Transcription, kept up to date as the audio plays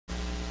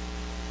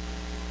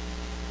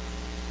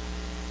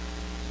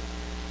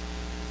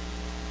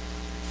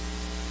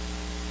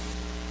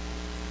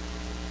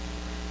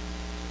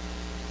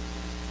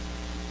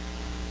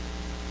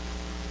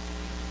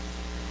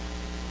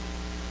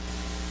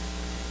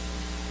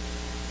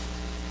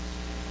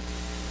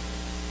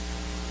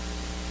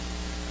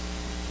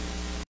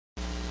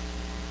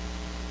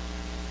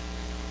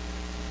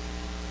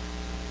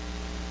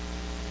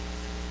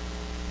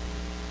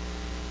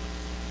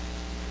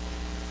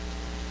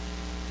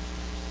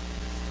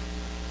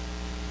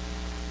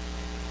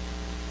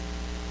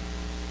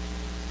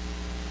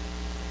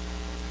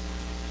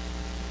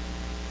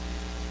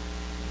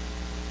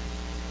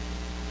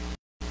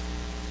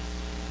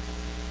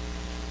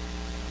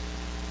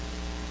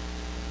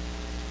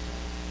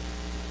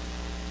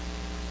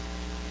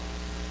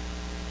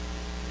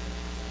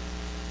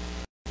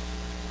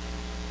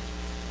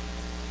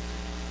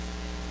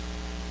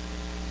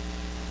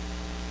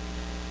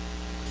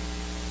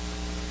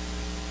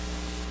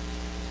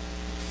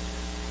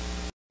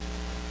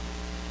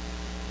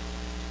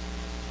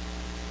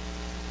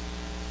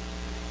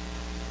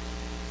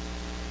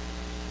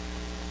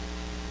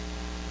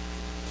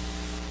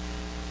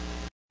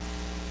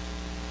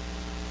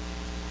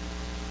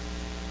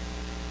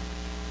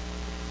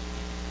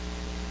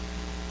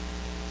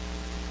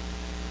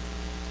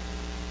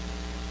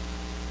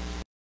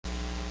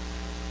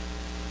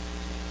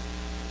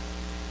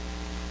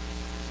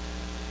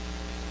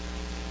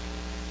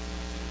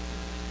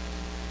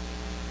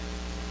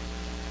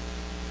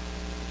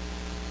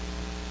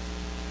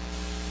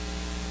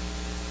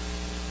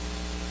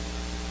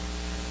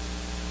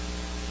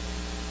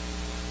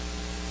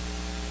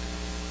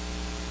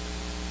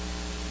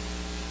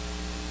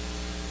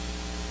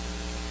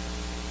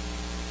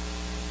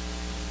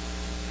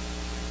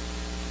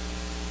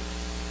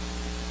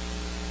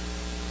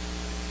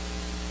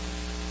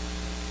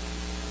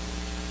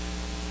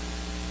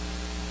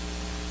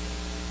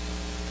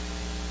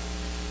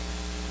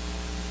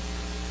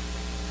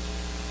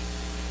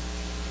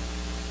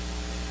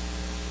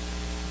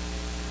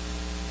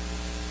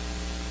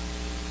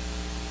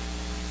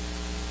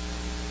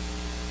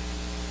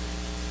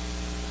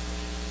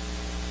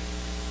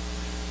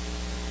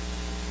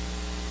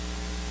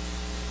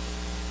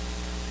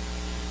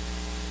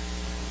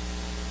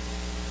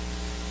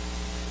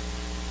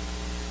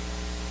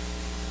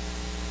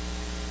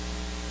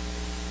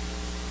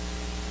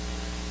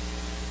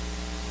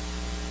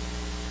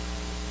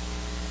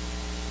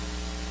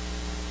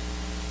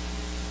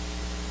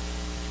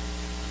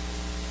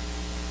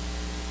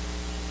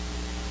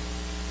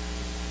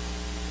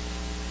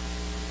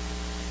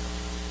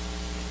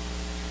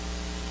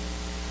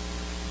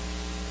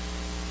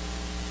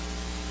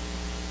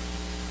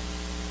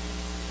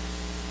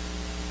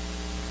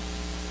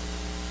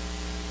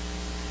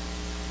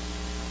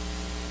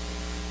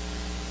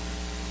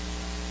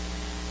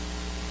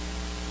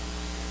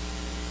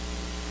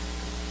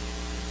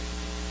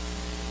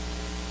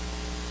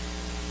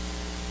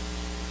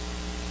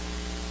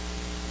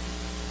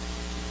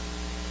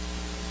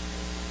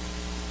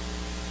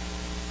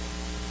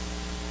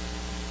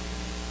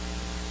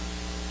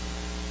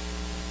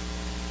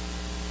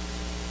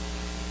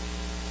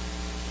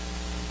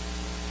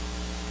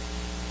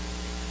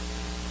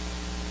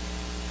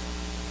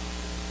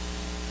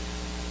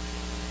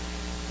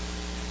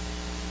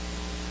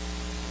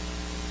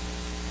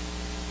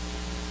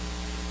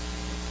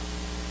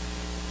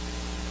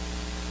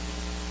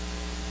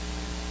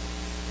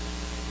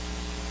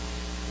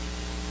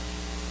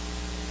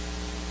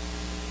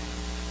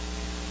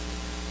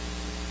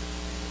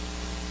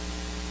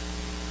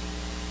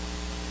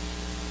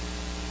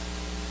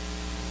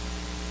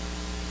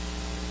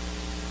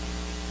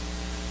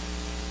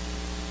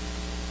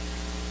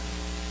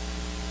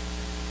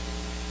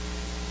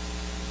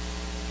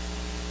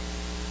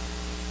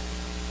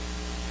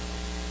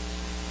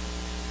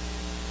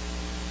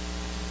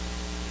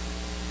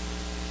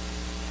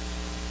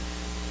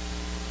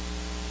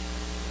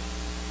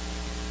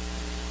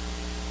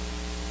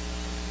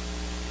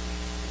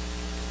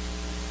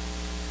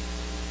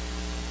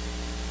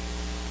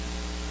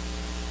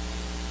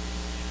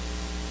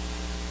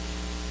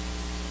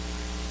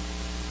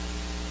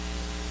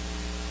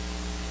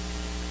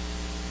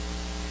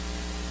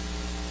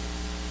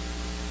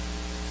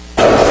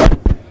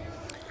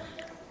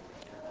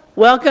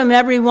Welcome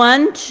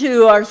everyone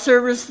to our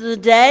service of the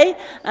day.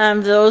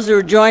 Those who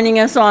are joining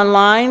us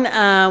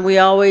online, we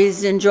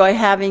always enjoy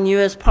having you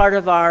as part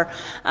of our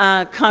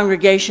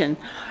congregation.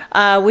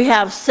 We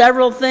have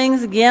several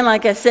things, again,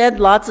 like I said,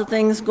 lots of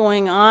things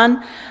going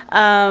on.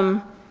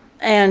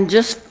 And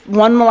just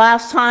one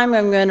last time,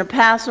 I'm going to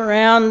pass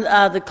around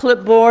the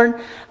clipboard.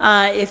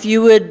 If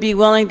you would be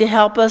willing to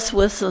help us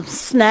with some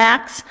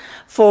snacks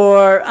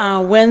for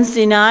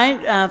Wednesday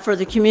night for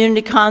the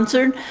community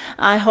concert.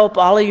 I hope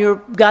all of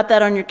you got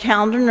that on your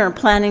calendar and are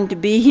planning to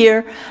be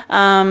here.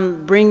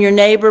 Bring your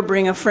neighbor,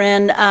 bring a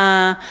friend.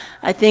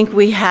 I think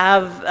we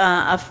have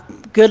a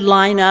good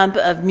lineup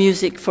of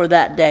music for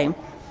that day.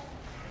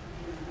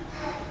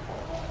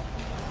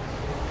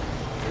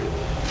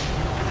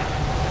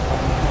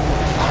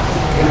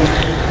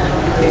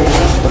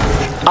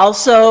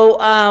 Also,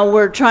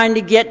 we're trying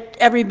to get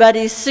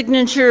everybody's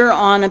signature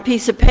on a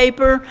piece of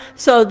paper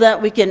so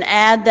that we can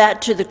add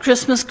that to the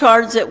Christmas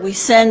cards that we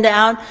send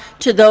out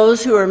to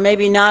those who are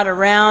maybe not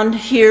around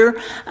here.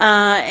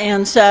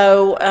 And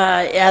so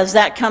as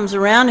that comes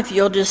around, if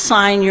you'll just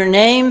sign your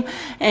name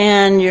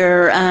and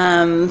your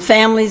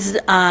family's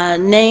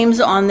names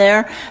on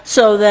there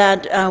so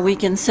that we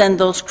can send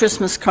those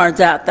Christmas cards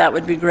out, that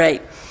would be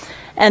great.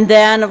 And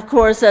then, of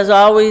course, as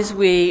always,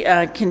 we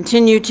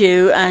continue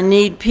to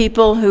need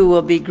people who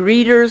will be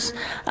greeters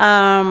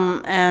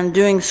and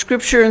doing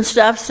scripture and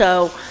stuff,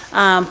 so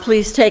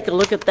please take a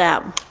look at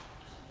that.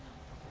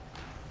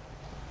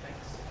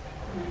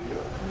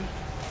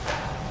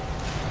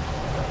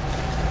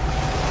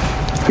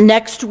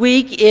 Next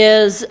week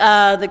is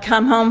the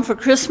Come Home for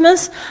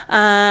Christmas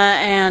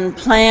and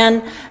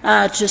plan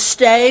to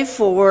stay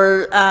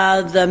for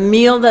the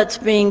meal that's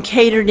being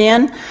catered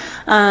in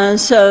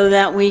so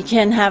that we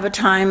can have a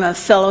time of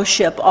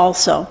fellowship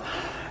also.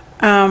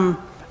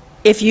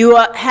 If you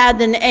had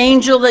an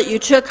angel that you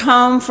took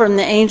home from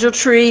the angel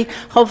tree,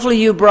 hopefully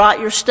you brought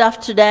your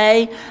stuff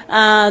today.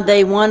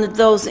 They wanted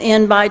those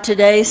in by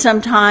today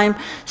sometime.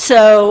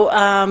 So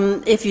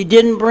if you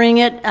didn't bring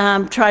it,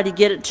 try to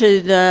get it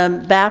to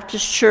the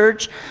Baptist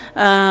church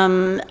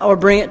or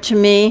bring it to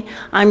me.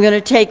 I'm going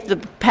to take the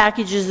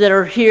packages that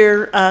are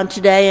here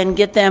today and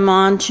get them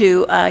on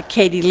to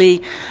Katie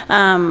Lee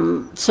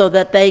so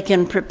that they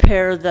can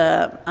prepare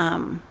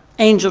the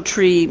angel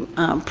tree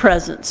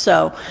present.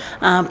 So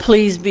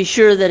please be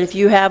sure that if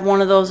you have one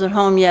of those at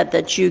home yet,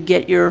 that you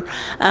get your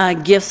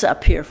gifts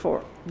up here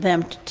for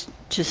them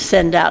to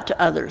send out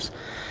to others.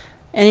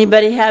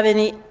 Anybody have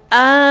any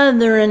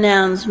other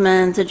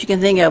announcements that you can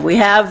think of? We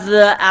have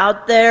the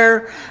out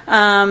there,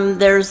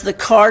 there's the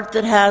cart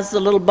that has the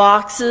little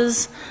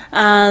boxes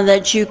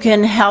that you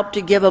can help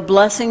to give a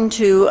blessing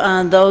to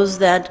those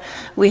that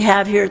we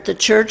have here at the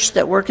church,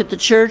 that work at the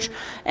church.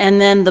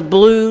 And then the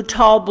blue,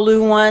 tall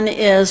blue one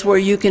is where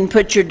you can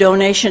put your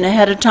donation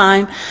ahead of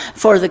time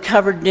for the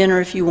covered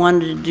dinner if you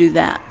wanted to do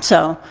that.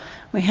 So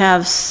we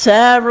have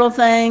several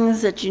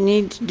things that you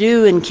need to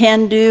do and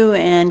can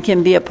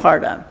be a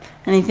part of.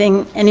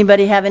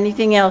 Anybody have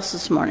anything else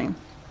this morning?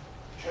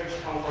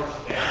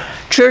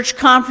 Church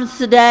conference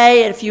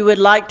today. If you would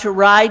like to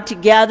ride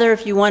together,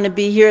 if you want to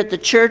be here at the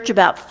church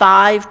about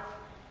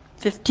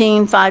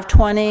 5:15,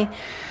 5:20,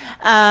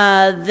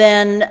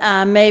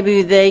 then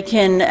maybe they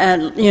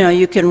can,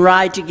 you can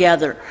ride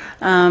together.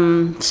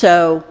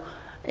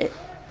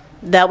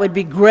 That would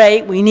be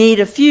great. We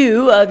need a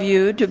few of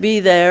you to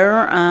be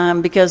there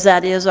because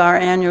that is our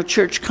annual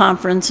church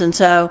conference. And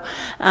so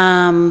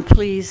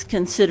please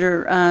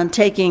consider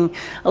taking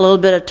a little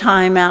bit of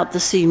time out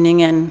this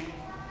evening. And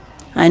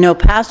I know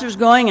Pastor's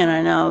going, and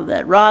I know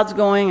that Rod's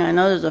going. I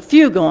know there's a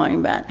few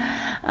going, but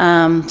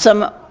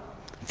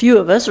few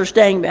of us are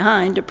staying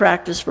behind to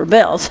practice for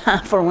bells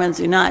for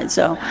Wednesday night.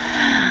 So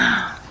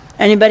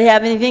anybody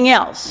have anything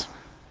else?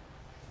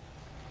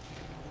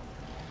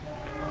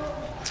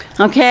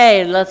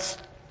 Okay, let's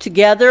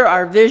together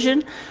our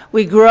vision.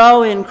 We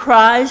grow in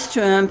Christ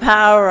to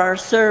empower our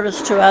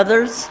service to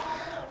others.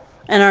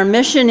 And our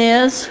mission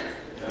is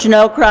to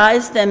know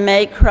Christ and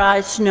make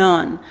Christ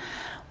known.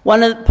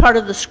 Part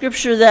of the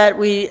scripture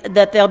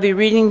that they'll be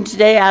reading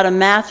today out of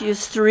Matthew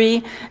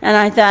 3, and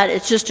I thought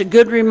it's just a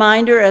good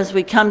reminder as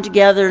we come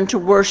together and to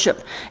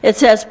worship. It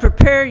says,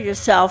 prepare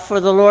yourself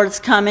for the Lord's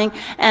coming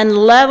and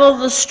level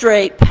the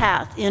straight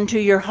path into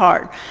your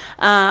heart.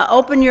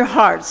 Open your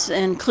hearts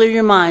and clear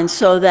your minds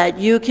so that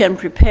you can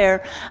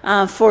prepare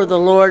for the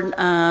Lord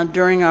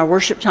during our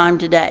worship time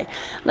today.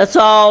 Let's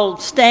all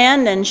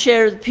stand and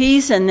share the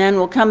peace, and then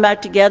we'll come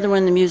back together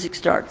when the music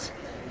starts.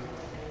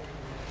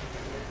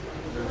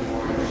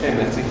 Hey,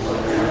 Nancy,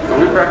 are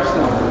we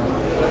practicing?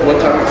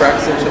 What time are we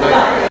practicing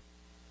tonight?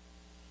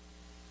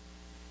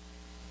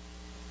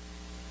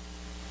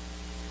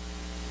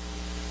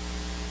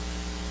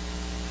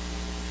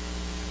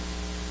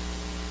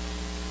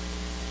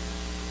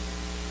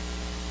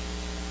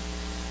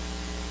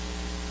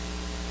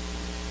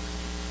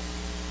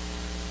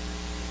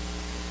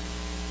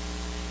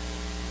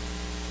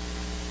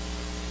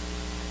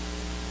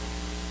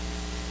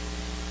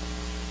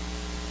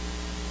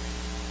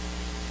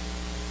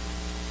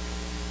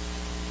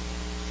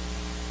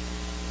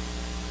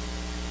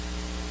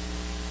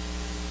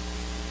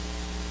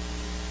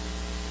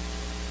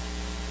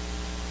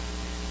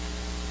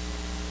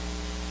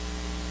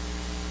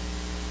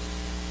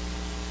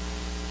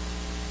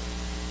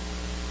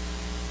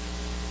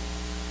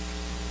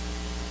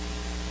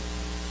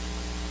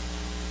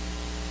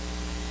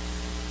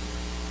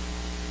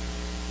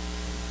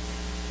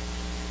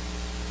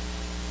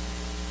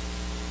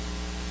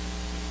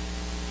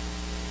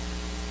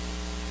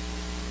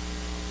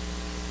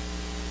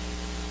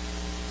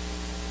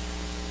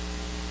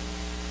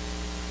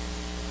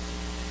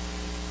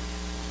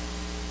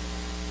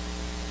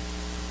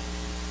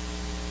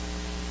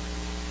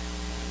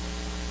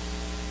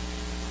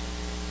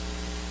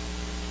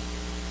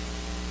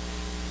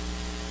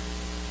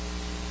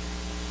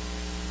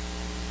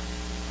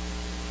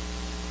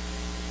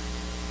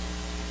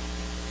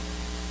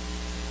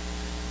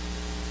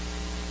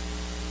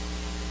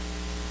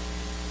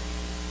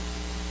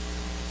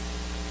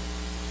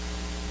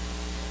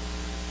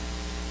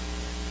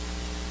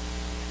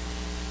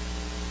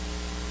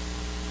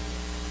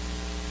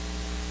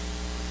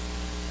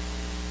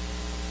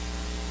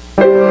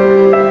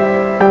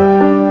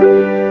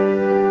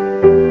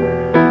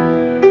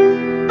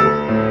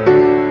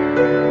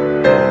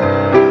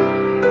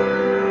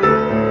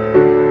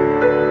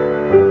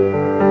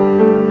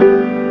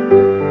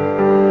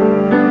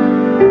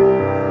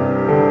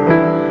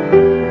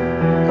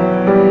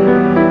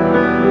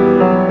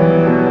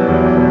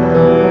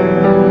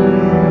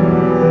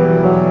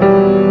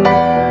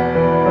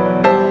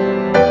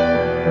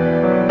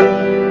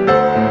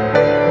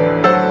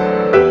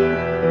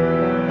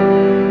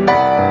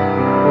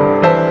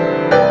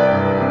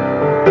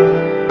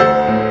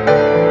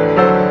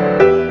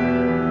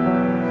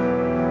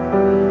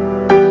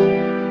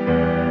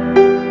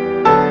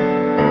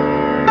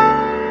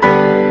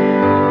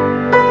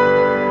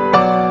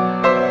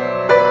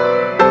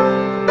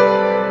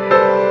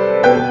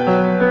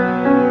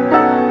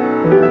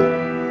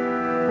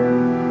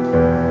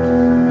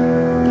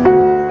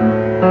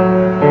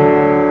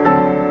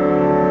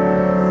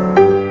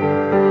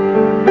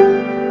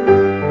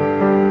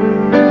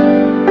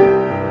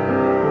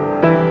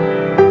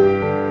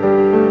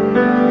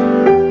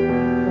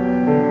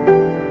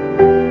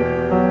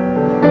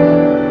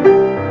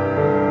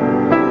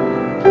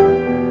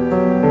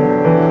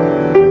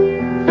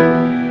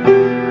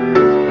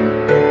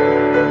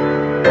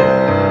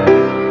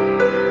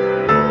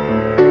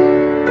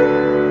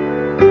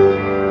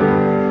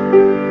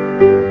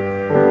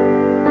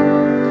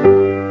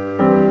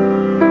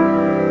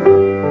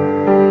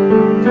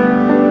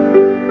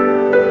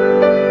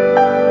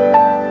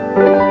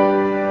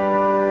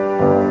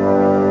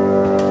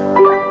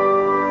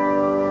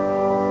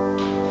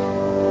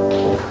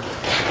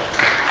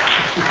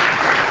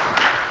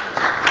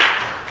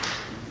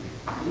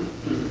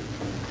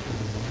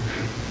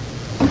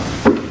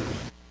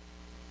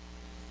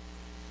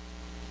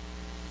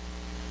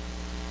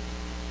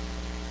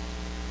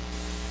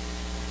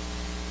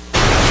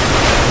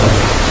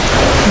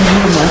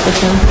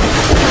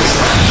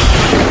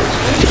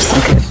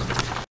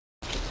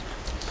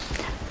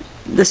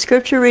 The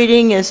scripture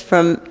reading is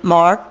from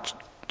Mark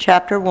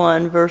chapter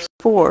 1, verse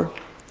 4.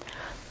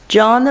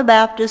 John the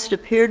Baptist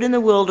appeared in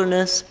the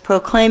wilderness,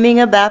 proclaiming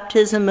a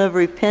baptism of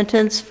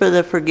repentance for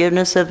the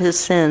forgiveness of his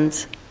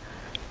sins.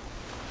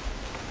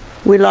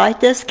 We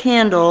light this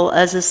candle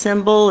as a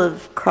symbol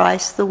of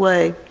Christ the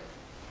way.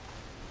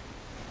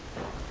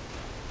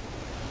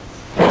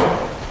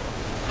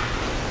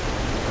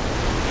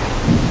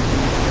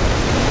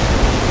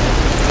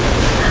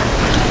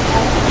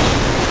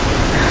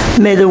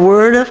 May the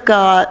word of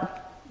God,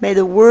 may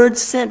the word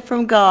sent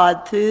from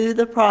God through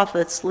the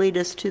prophets lead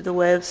us to the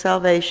way of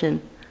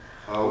salvation.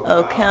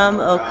 O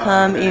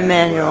come,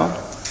 Emmanuel.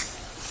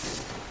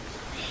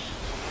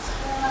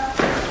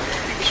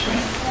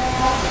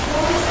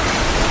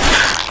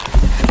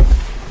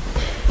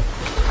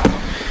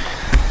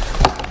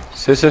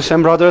 Sisters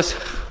and brothers,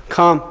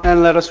 come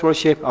and let us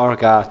worship our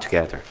God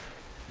together.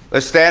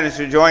 Let's stand as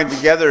we join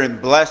together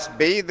and blessed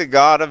be the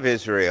God of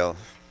Israel.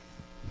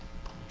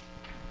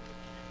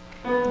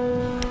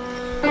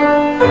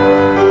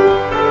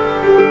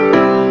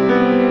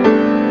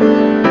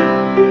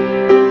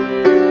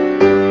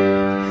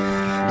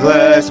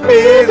 Blessed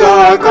be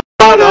the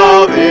God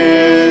of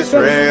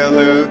Israel,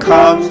 who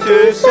comes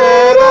to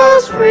set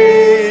us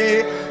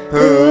free,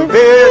 who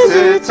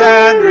visits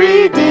and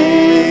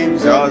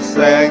redeems us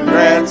and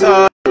grants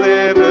us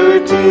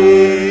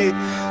liberty.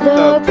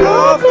 The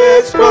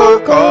prophet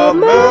spoke of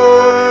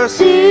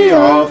mercy,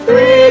 of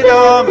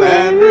freedom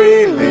and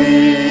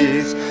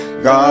release.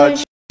 God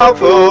shall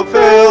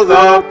fulfill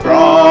the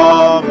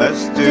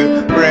promise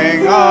to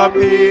bring our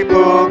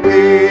people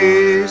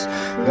peace.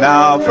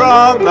 Now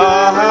from the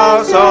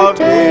house of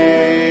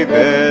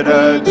David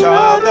a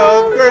child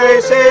of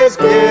grace is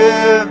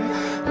given.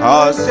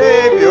 Our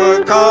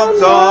Savior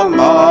comes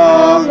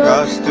among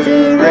us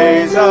to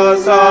raise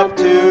us up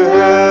to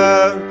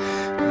heaven.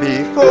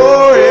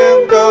 Before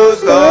him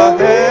goes the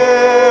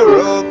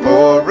herald,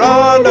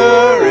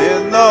 forerunner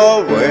in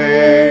the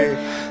way,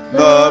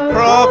 the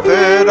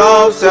prophet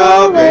of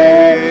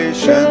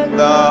salvation,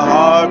 the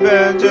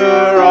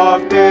harbinger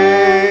of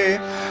day.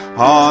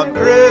 On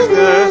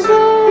prisoners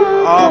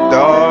of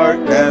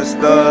darkness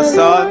the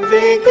sun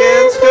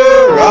begins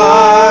to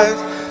rise,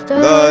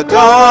 the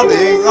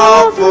dawning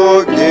of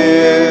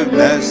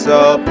forgiveness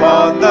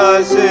upon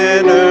the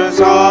sinner's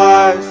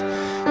eyes,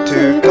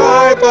 to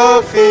guide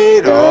the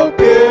feet of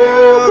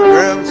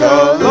pilgrims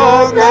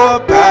along the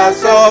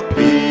paths of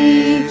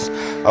peace.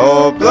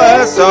 Oh,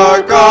 bless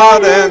our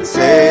God and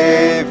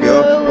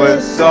Savior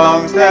with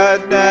songs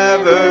that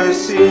never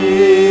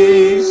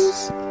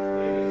cease.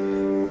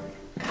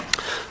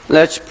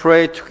 Let's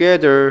pray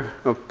together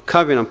a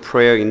covenant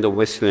prayer in the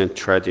Wesleyan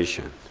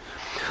tradition.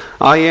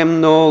 I am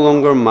no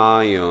longer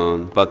my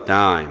own, but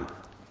thine.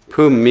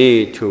 Put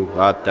me to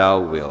what thou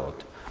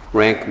wilt.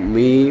 Put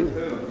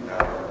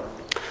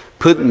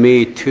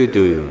me to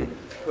doing.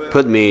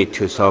 Put me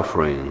to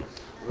suffering.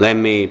 Let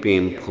me be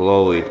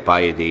employed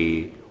by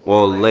thee,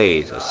 or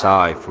laid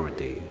aside for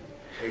thee.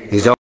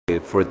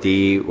 Exalted for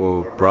thee,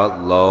 or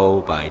brought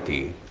low by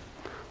thee.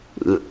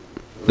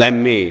 Let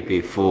me be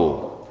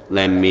full.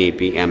 Let me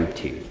be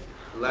empty.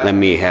 Let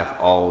me have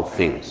all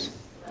things.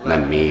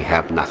 Let me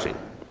have nothing.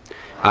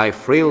 I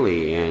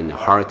freely and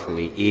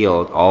heartily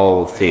yield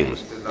all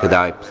things to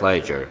thy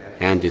pleasure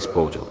and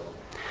disposal.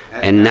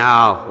 And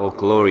now, O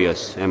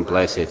glorious and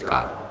blessed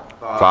God,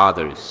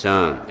 Father,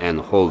 Son, and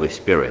Holy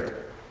Spirit,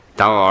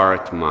 thou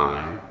art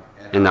mine,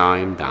 and I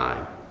am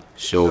thine.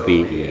 So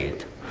be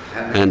it.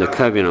 And the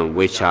covenant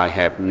which I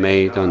have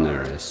made on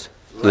earth,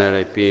 let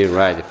it be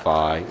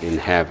ratified in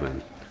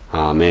heaven.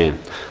 Amen.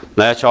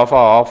 Let's offer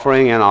our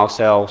offering and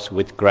ourselves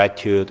with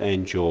gratitude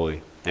and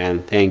joy,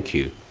 and thank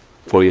you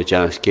for your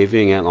generous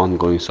giving and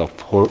ongoing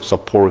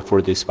support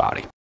for this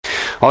body.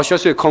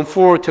 Ushers will come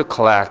forward to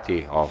collect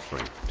the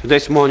offering.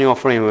 Today's morning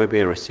offering will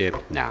be received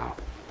now.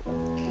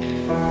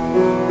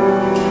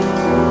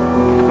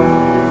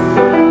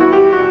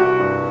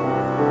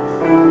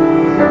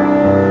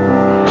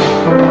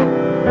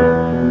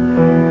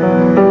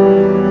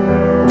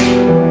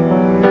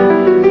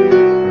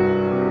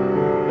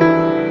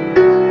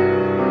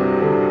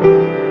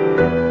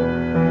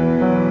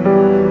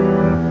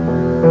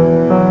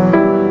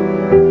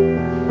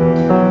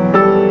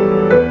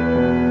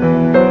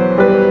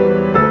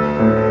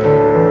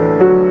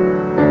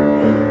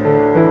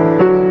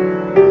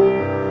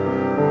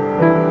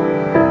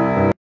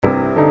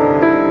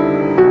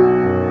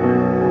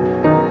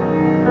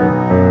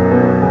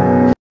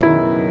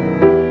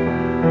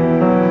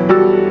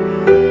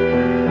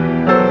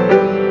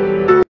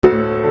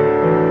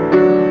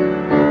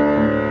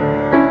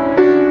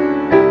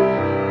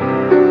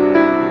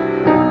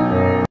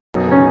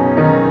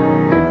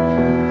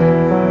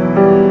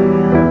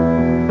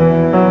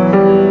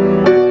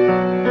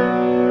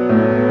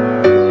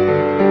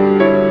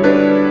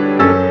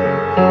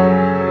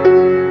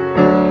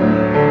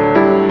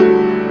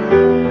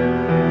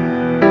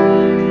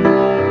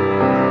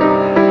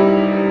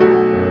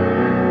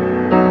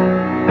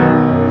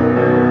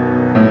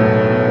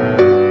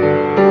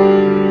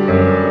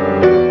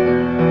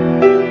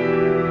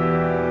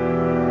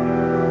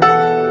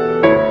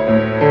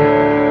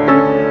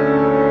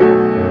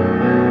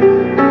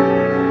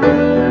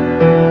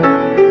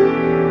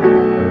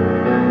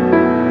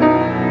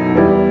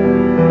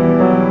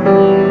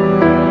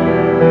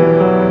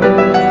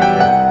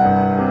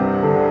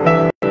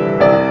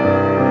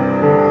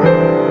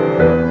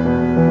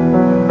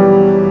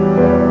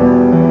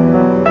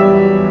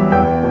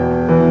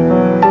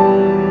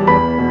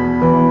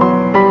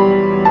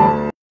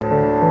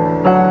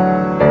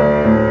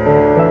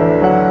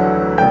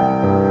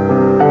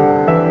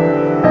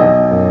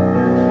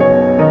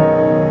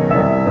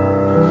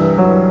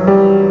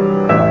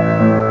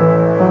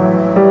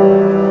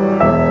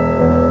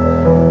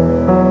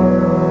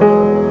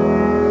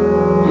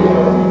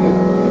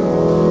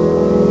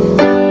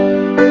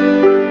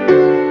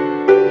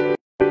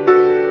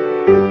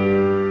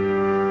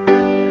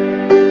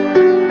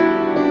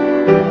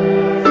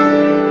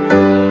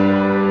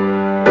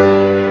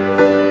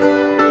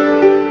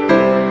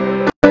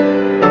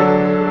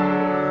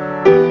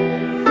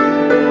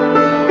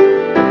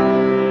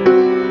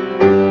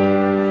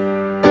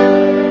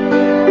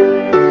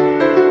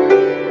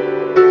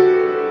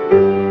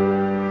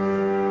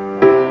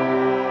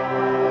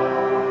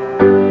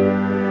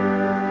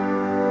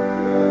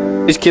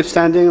 Please keep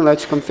standing.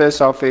 Let's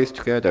confess our faith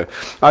together.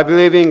 I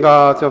believe in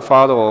God, the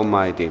Father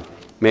Almighty,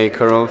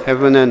 maker of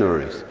heaven and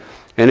earth,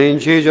 and in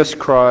Jesus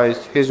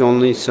Christ, his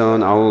only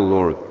Son, our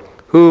Lord,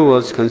 who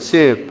was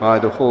conceived by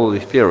the Holy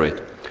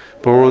Spirit,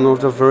 born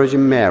of the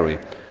Virgin Mary,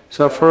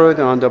 suffered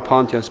under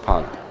Pontius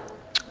Pilate,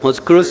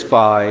 was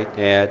crucified,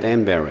 dead,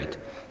 and buried.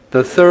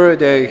 The third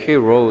day he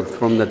rose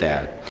from the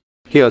dead.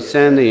 He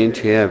ascended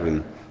into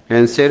heaven,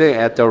 and seated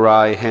at the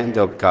right hand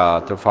of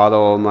God, the Father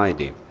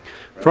Almighty.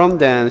 From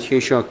thence he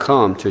shall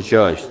come to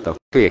judge the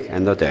quick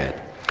and the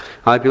dead.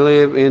 I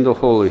believe in the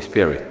Holy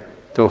Spirit,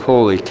 the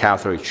Holy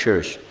Catholic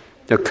Church,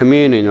 the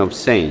communion of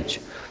saints,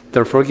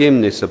 the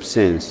forgiveness of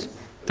sins,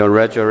 the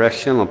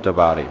resurrection of the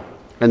body,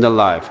 and the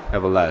life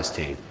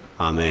everlasting.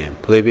 Amen.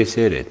 Please be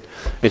seated.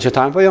 It's a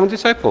time for young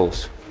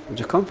disciples. Would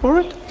you come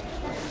forward?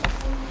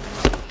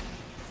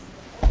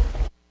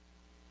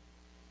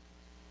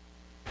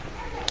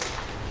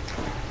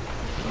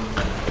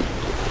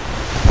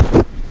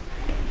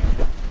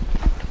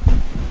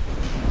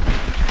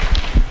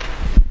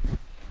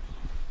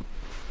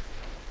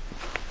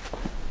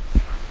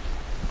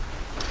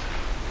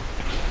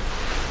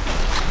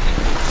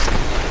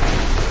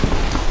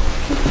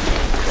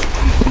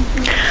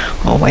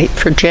 I'll wait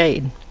for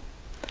Jade.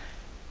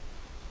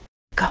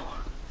 Go.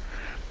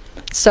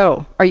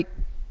 So, are you,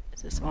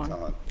 is this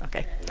on?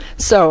 Okay.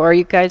 So, are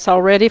you guys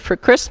all ready for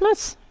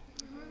Christmas?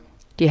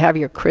 Do you have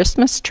your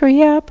Christmas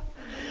tree up?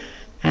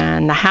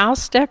 And the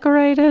house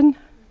decorated?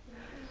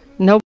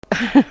 No,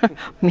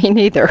 me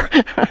neither.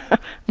 I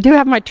do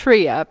have my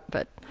tree up,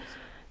 but,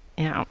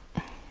 you know.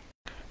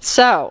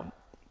 So,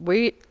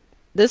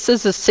 this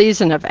is a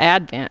season of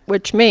Advent,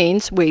 which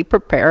means we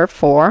prepare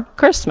for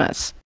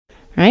Christmas,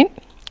 right?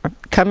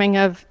 Coming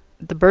of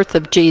the birth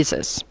of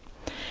Jesus.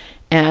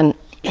 And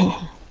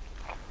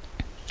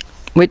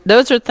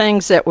those are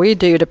things that we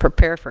do to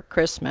prepare for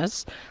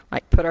Christmas,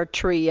 like put our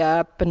tree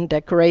up and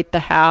decorate the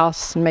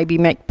house, and maybe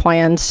make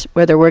plans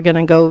whether we're going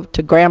to go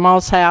to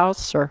Grandma's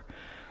house or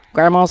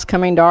Grandma's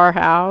coming to our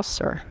house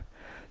or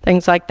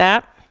things like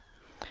that.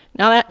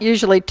 Now that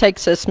usually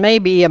takes us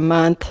maybe a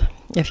month.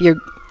 If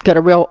you've got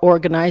a real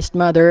organized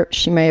mother,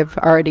 she may have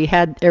already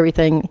had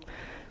everything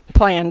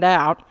planned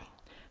out.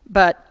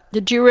 But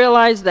did you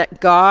realize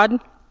that God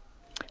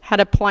had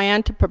a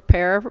plan to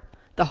prepare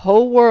the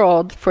whole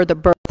world for the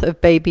birth of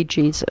baby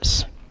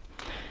Jesus?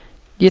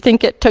 Do you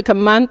think it took a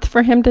month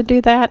for him to do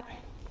that?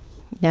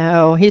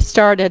 No, he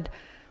started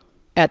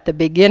at the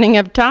beginning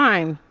of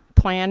time,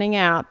 planning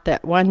out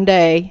that one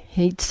day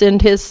he'd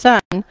send his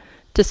son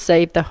to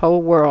save the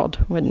whole world,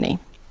 wouldn't he?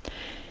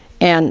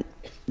 And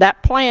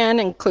that plan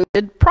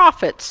included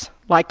prophets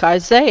like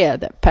Isaiah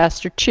that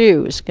Pastor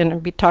Chu is going to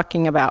be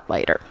talking about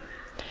later.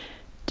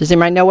 Does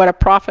anybody know what a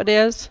prophet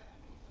is?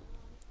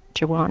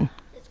 Jawan.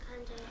 It's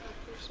kind of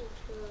a person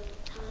who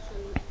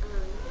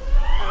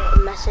tells a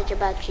message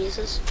about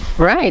Jesus.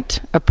 Right,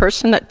 a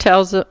person that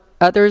tells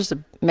others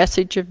a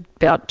message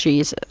about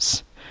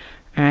Jesus.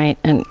 Right,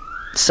 and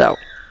so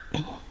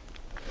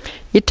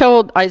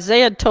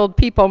Isaiah told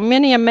people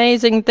many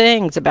amazing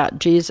things about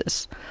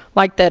Jesus,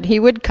 like that he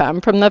would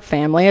come from the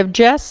family of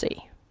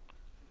Jesse.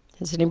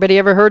 Has anybody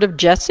ever heard of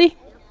Jesse?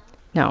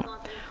 No.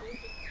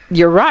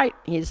 You're right,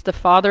 he's the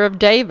father of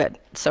David.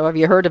 So have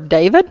you heard of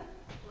David?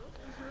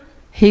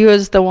 He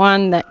was the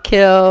one that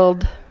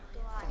killed...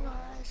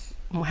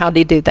 How did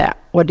he do that?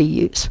 What did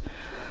he use?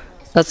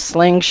 A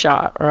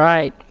slingshot,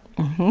 right.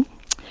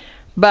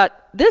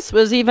 But this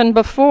was even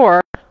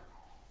before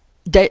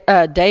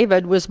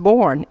David was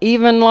born,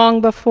 even long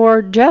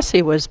before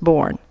Jesse was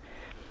born,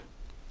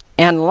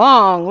 and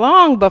long,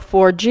 long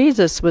before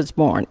Jesus was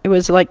born. It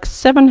was like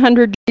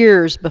 700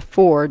 years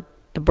before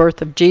the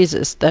birth of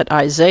Jesus that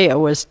Isaiah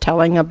was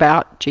telling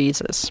about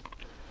Jesus.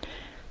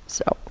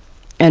 So,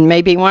 and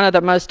maybe one of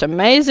the most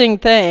amazing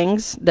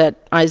things that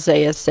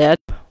Isaiah said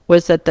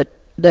was that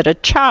a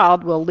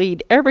child will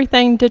lead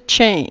everything to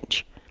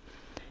change.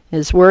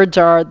 His words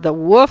are, the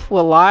wolf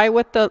will lie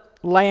with the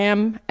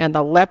lamb and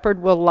the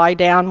leopard will lie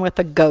down with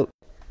the goat.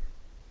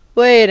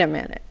 Wait a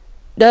minute.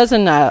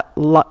 Doesn't a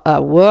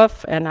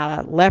wolf and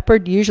a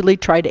leopard usually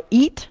try to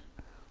eat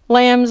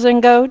lambs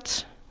and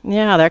goats?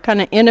 Yeah, they're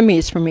kind of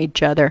enemies from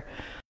each other.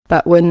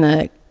 But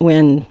when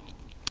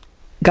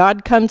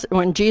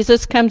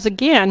Jesus comes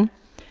again,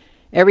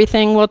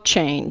 everything will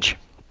change.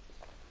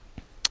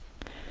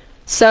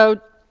 So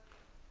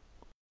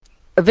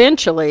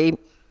eventually,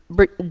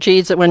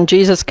 when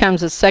Jesus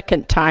comes a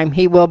second time,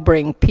 he will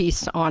bring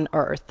peace on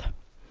earth.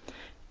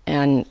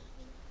 And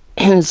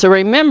so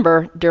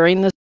remember,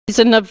 during the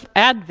season of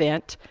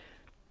Advent,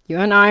 you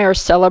and I are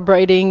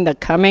celebrating the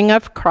coming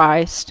of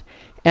Christ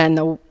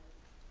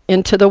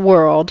into the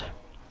world,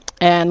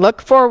 and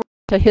look forward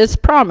to his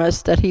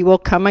promise that he will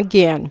come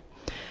again.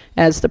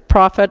 As the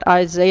prophet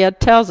Isaiah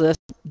tells us,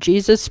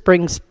 Jesus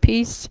brings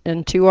peace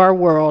into our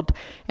world,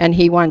 and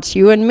he wants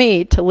you and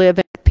me to live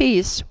in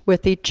peace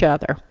with each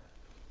other.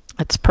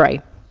 Let's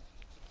pray.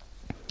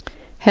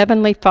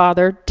 Heavenly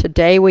Father,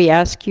 today we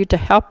ask you to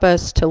help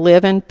us to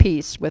live in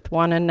peace with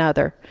one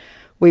another.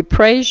 We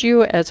praise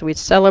you as we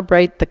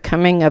celebrate the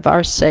coming of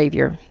our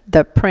Savior,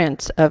 the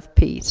Prince of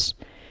Peace.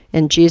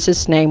 In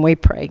Jesus' name we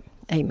pray.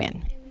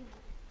 Amen.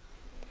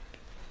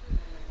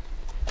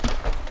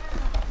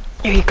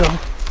 There you go.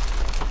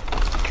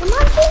 Come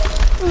on, please.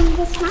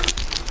 This one.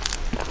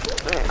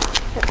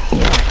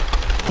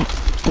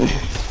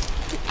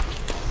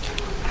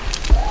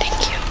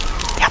 Thank you.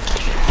 Yep.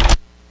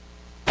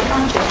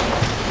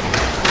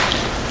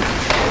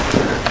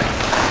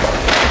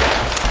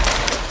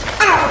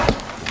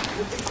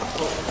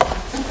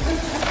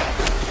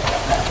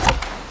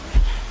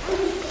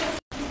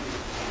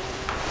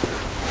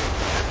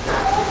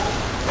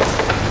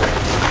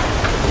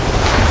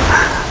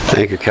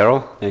 Thank you,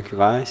 Carol. Thank you,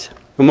 guys.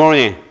 Good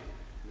morning.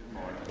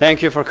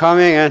 Thank you for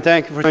coming, and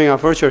thank you for doing our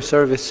virtual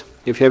service.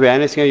 If you have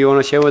anything you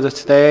want to share with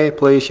us today,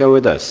 please share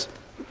with us.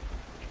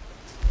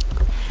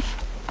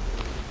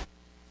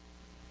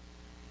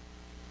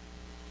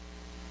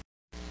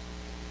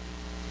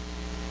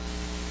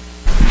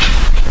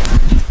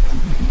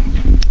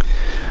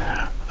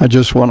 I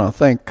just want to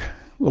thank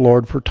the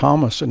Lord for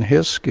Thomas and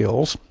his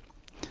skills,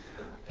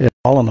 and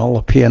all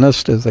the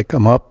pianists as they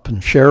come up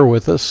and share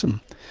with us, and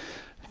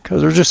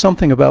because there's just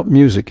something about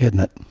music, isn't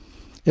it?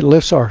 It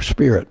lifts our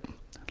spirit,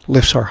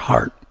 lifts our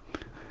heart.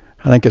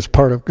 I think it's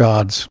part of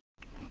God's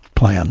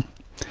plan.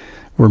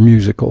 We're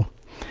musical.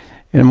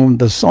 And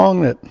the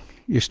song that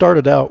you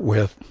started out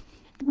with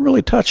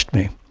really touched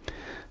me,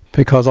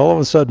 because all of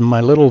a sudden my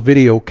little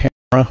video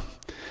camera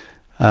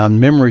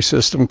memory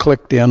system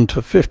clicked in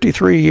to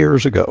 53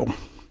 years ago.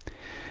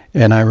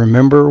 And I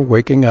remember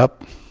waking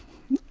up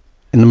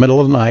in the middle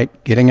of the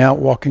night, getting out,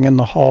 walking in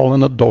the hall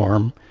in a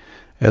dorm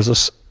as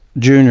a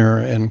junior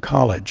in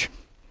college.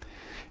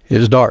 It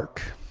was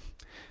dark,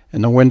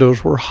 and the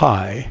windows were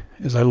high.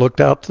 As I looked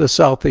out to the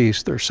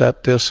southeast, there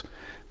sat this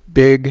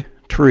big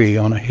tree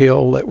on a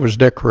hill that was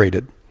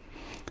decorated.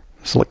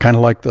 It's kind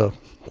of like the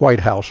White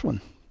House one.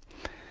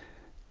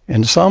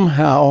 And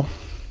somehow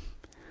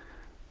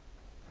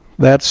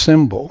that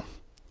symbol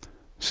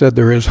said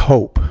there is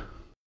hope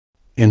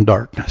in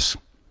darkness.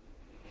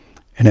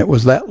 And it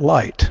was that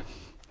light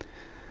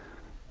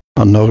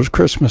on those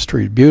Christmas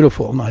trees,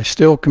 beautiful, and I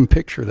still can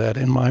picture that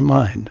in my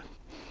mind.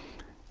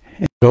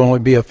 It would only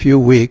be a few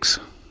weeks.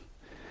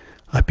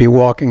 I'd be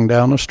walking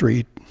down the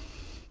street,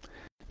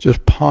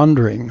 just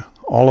pondering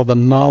all of the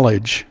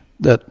knowledge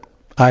that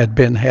I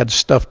had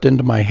stuffed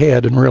into my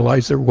head, and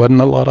realized there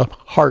wasn't a lot of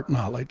heart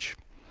knowledge.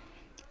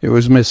 It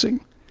was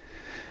missing.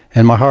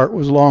 And my heart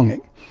was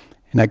longing.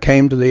 And I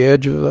came to the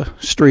edge of the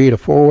street, a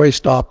four-way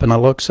stop, and I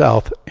looked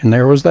south, and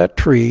there was that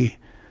tree,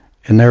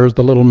 and there was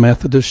the little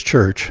Methodist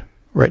church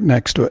right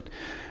next to it.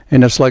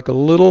 And it's like a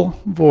little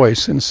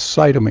voice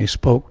inside of me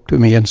spoke to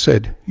me and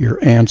said,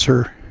 your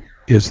answer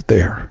is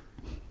there.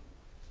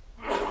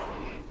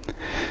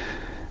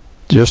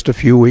 Just a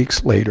few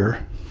weeks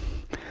later,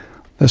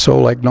 this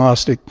old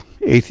agnostic,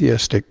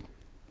 atheistic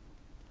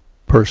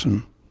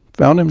person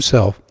found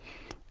himself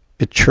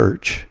at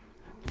church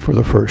for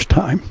the first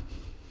time.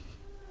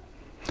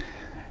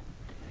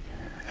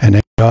 And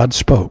then God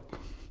spoke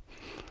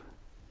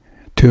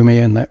to me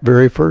in that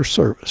very first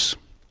service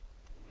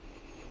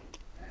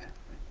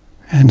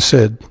and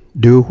said,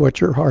 do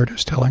what your heart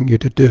is telling you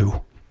to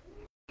do.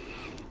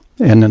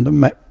 And then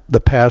the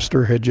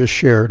pastor had just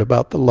shared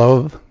about the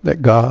love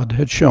that God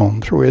had shown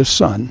through his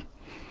son,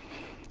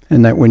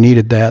 and that we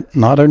needed that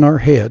not in our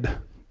head,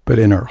 but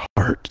in our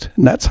heart.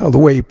 And that's how the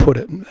way he put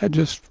it. And that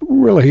just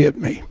really hit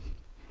me.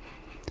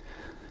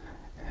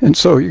 And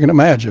so you can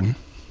imagine,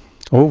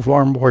 old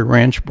farm boy,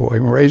 ranch boy,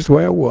 raised the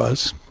way I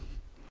was,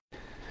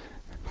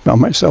 found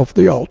myself at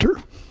the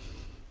altar.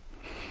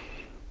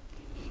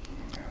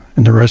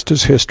 And the rest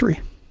is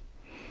history.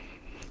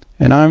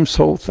 And I'm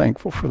so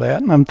thankful for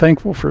that. And I'm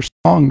thankful for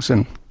songs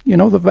and, you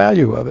know, the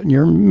value of it and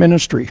your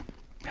ministry,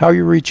 how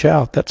you reach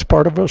out. That's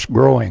part of us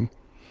growing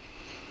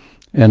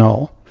and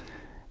all.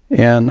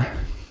 And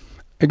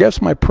I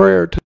guess my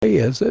prayer today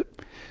is that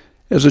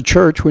as a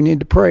church, we need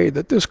to pray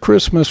that this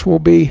Christmas will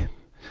be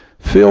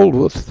filled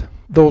with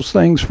those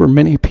things for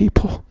many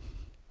people.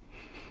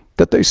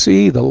 That they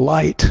see the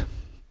light.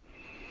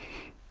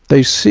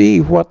 They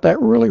see what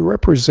that really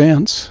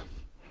represents.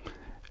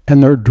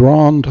 And they're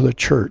drawn to the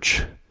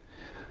church.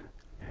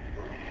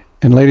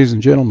 And ladies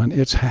and gentlemen,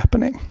 it's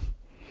happening.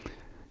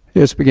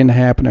 It's beginning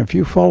to happen. If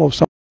you follow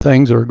some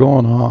things that are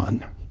going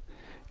on,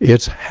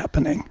 it's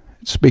happening.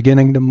 It's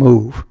beginning to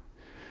move.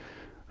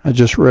 I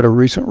just read a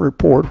recent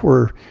report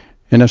where,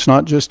 and it's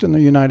not just in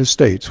the United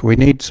States, we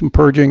need some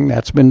purging.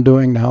 That's been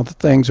doing now that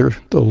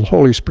the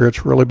Holy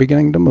Spirit's really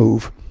beginning to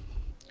move.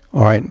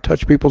 All right, and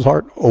touch people's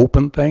heart,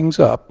 open things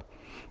up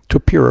to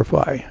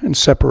purify and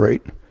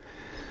separate.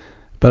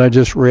 But I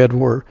just read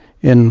where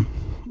in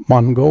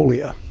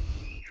Mongolia,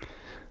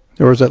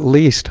 there was at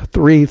least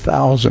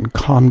 3,000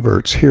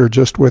 converts here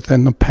just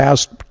within the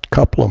past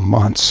couple of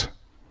months.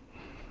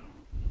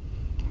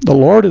 The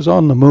Lord is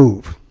on the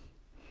move.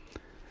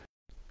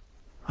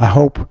 I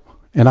hope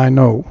and I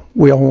know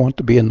we all want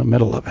to be in the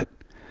middle of it.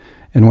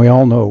 And we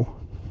all know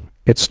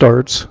it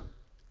starts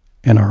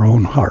in our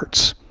own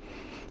hearts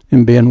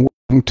and being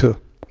willing to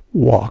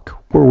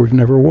walk where we've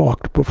never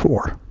walked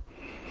before.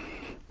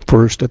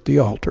 First at the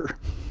altar.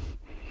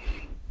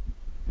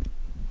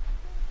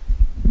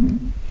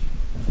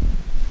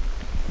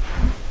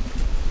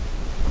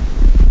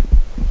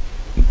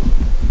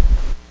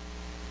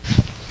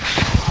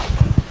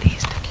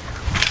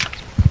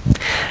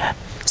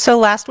 So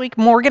last week,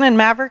 Morgan and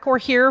Maverick were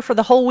here for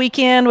the whole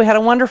weekend. We had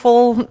a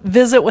wonderful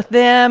visit with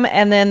them,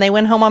 and then they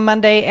went home on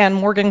Monday, and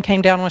Morgan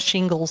came down with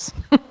shingles.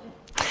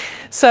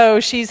 So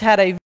she's had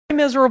a very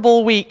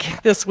miserable week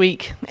this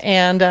week,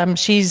 and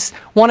she's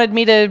wanted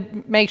me to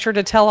make sure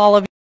to tell all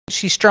of you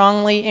she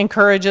strongly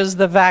encourages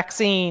the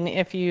vaccine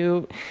if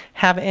you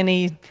have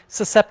any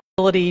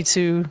susceptibility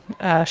to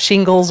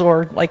shingles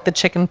or like the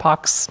chicken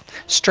pox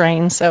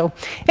strain. So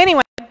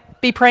anyway,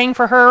 be praying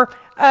for her.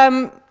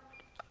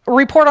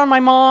 Report on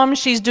my mom.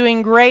 She's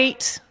doing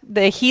great.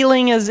 The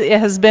healing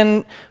has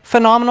been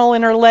phenomenal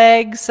in her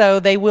leg, so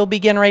they will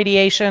begin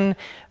radiation,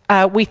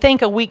 we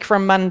think, a week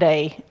from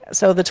Monday,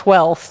 so the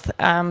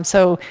 12th.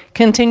 So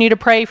continue to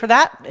pray for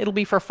that. It'll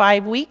be for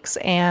 5 weeks,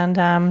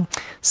 and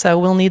so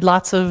we'll need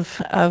lots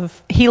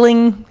of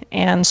healing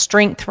and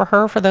strength for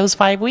her for those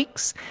 5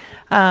 weeks.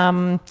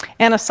 And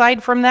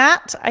aside from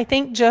that, I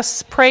think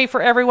just pray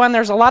for everyone.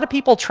 There's a lot of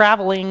people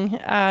traveling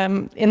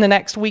in the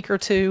next week or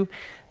two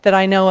that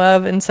I know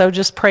of, and so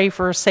just pray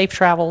for safe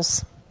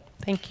travels.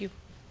 Thank you.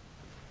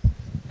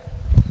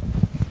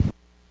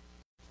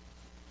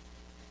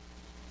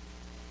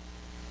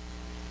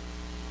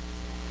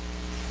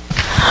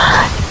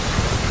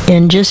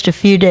 In just a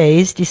few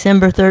days,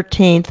 December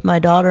 13th, my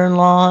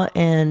daughter-in-law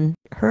and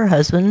her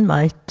husband,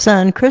 my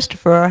son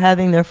Christopher, are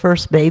having their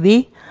first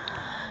baby.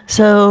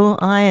 So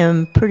I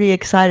am pretty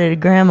excited,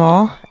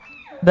 Grandma,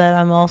 but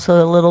I'm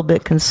also a little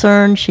bit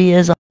concerned. She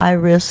is a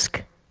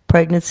high-risk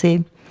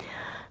pregnancy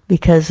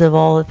because of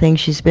all the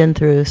things she's been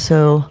through.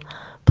 So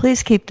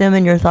please keep them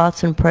in your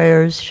thoughts and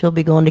prayers. She'll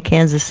be going to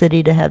Kansas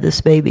City to have this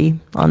baby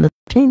on the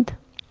 13th.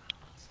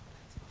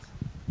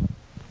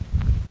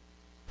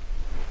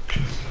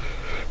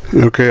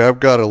 Okay, I've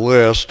got a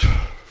list.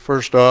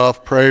 First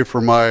off, pray for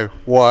my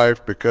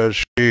wife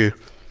because she,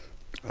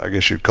 I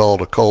guess you'd call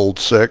it a cold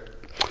sick.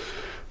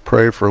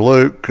 Pray for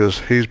Luke because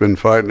he's been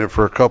fighting it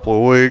for a couple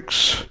of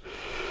weeks.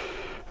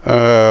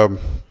 Leslie's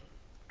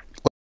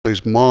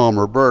mom,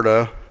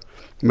 Roberta,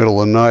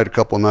 middle of the night a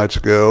couple of nights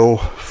ago,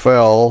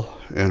 fell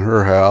in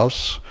her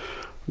house.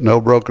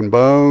 no broken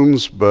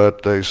bones,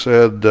 but they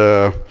said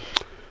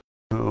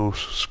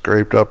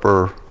scraped up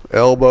her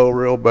elbow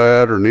real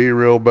bad, her knee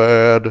real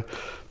bad,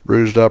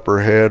 bruised up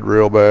her head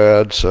real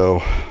bad,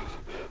 so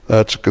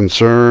that's a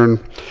concern.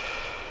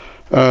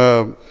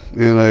 In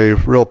a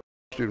real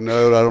positive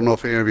note, I don't know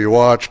if any of you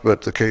watched,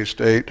 but the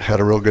K-State had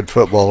a real good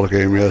football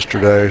game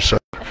yesterday, so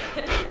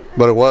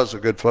but it was a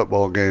good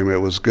football game.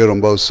 It was good on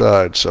both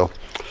sides. So,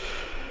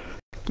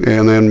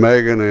 and then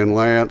Megan and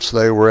Lance,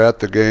 they were at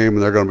the game,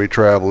 and they're going to be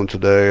traveling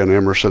today, and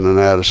Emerson and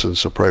Addison,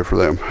 so pray for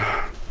them.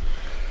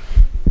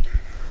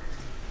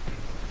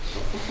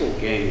 Football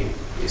game in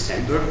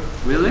December,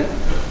 really?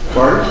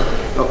 Pardon?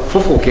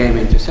 Football game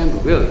in December,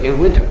 really? In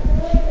winter?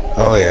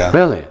 Oh, yeah.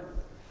 Really?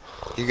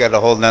 You got a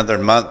whole nother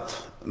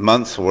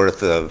month's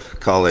worth of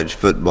college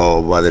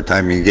football by the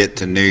time you get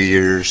to New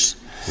Year's.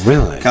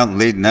 Really? Count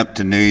leading up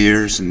to New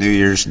Year's and New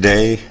Year's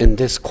Day. In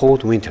this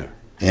cold winter?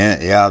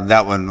 Yeah,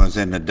 that one was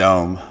in the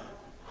dome.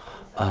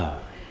 Oh,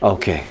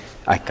 okay.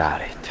 I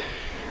got it.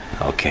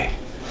 Okay.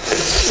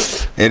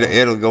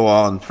 It'll go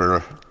on for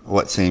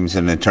what seems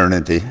an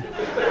eternity.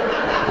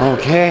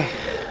 Okay.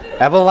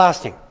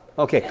 Everlasting.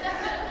 Okay.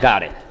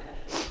 Got it.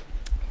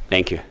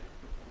 Thank you.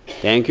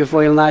 Thank you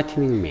for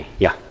enlightening me.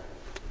 Yeah.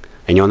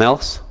 Anyone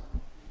else?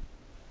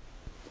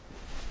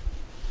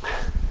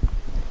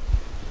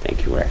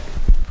 Thank you, Rick.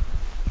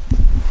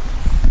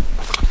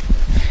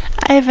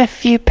 I have a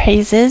few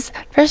praises.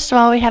 First of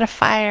all, we had a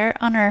fire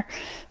on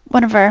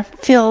one of our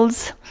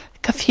fields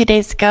a few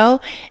days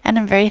ago, and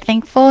I'm very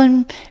thankful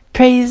and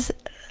praise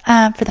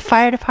for the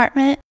fire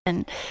department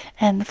and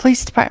the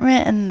police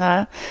department and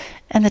the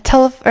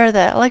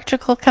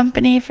electrical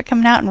company for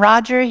coming out, and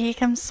Roger, he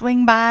comes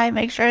swing by,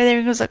 make sure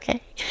everything goes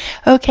okay.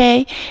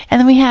 And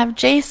then we have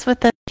Jace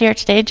with us here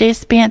today.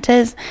 Jace Banta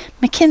is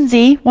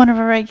Mackenzie, one of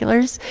our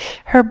regulars,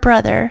 her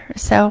brother,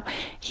 so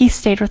he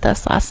stayed with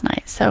us last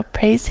night, so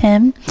praise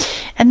him.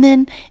 And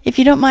then, if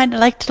you don't mind, I'd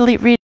like to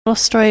read a little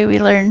story we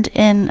learned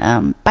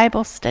in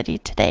Bible study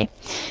today,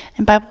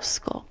 in Bible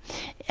school.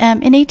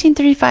 In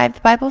 1835, the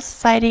Bible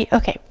Society,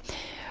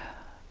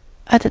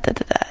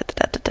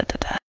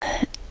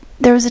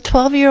 there was a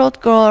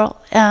 12-year-old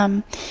girl,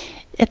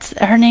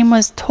 her name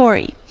was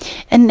Tori.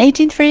 In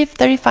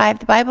 1835,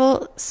 the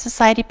Bible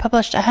Society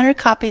published 100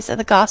 copies of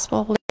the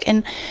Gospel of Luke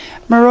in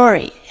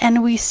Marori,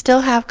 and we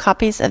still have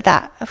copies of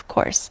that, of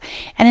course.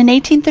 And in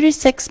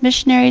 1836,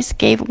 missionaries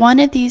gave one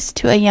of these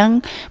to a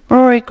young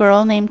Marori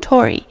girl named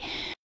Torori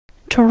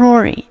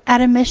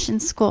at a mission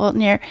school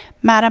near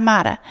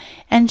Matamata,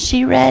 and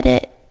she read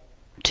it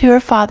to her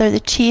father, the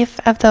chief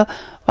of the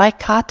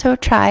Waikato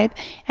tribe,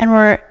 and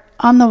were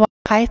on the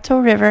Waikato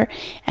River,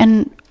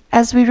 and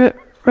as we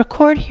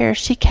record here,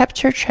 she kept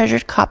her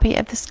treasured copy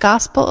of this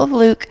Gospel of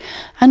Luke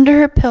under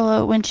her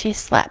pillow when she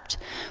slept.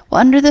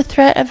 Well, under the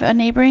threat of a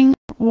neighboring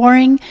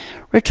warring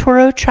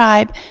Rotoro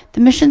tribe,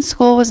 the mission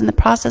school was in the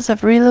process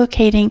of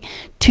relocating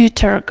to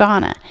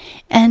Tarragona,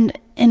 and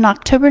in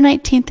October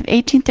 19th of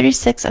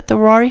 1836 at the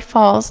Rory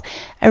Falls,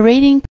 a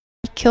raiding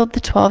killed the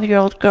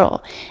 12-year-old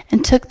girl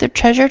and took the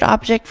treasured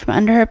object from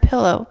under her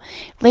pillow.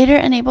 Later,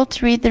 unable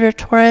to read, the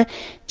Rotorua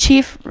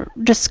chief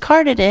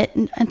discarded it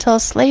until a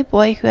slave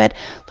boy who had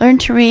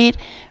learned to read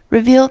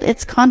revealed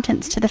its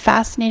contents to the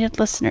fascinated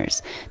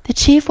listeners. The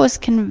chief was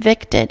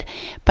convicted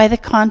by the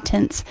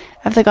contents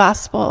of the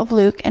Gospel of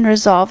Luke and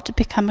resolved to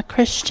become a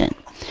Christian.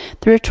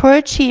 The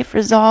Rotorua chief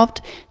resolved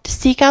to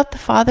seek out the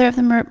father of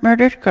the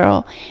murdered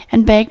girl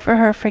and beg for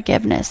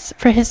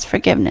his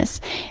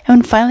forgiveness. And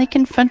when finally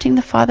confronting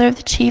the father of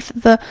the chief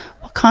of the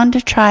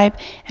Wakanda tribe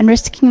and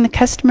risking the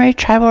customary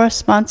tribal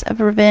response of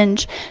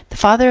revenge, the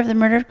father of the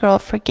murdered girl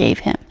forgave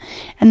him,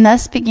 and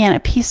thus began a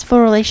peaceful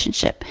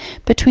relationship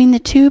between the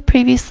two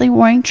previously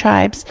warring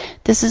tribes.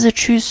 This is a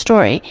true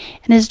story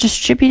and is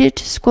distributed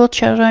to school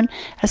children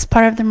as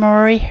part of the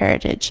Maori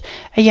heritage.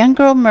 A young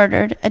girl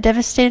murdered, a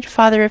devastated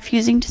father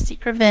refusing to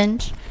seek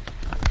revenge.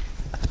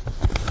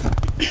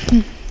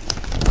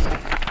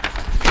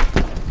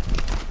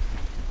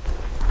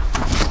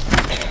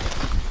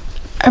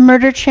 A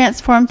murder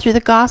transformed through the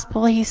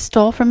gospel he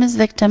stole from his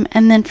victim,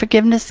 and then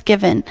forgiveness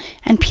given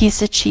and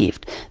peace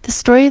achieved. The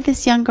story of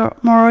this young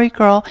Maori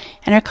girl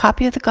and her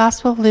copy of the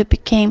Gospel of Luke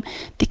became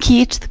the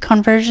key to the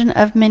conversion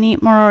of many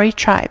Maori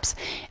tribes.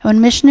 And when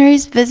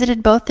missionaries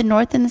visited both the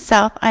North and the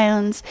South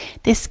Islands,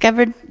 they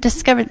discovered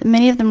that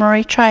many of the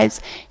Maori tribes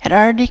had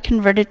already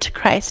converted to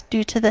Christ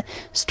due to the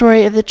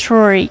story of the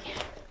Torori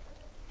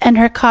and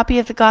her copy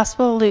of the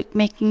Gospel of Luke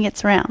making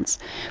its rounds.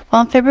 Well,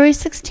 on February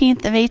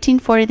 16th of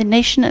 1840, the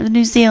nation of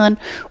New Zealand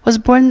was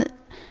born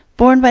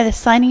by the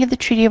signing of the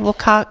Treaty of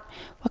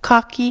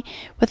Waikiki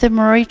with the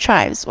Maori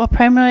tribes, while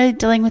primarily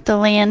dealing with the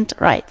land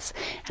rights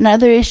and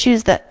other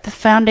issues that the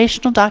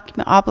foundational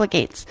document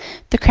obligates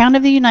the Crown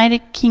of the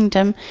United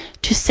Kingdom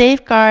to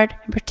safeguard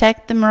and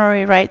protect the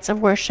Maori rights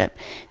of worship,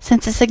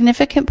 since a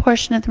significant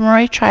portion of the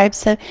Maori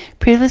tribes have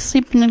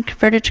previously been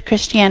converted to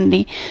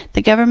Christianity.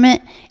 The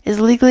government is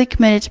legally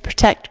committed to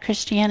protect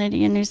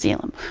Christianity in New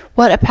Zealand.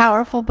 What a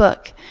powerful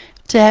book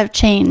to have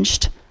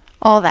changed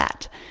all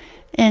that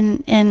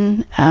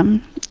in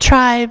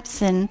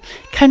tribes and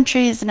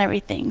countries and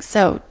everything.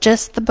 So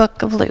just the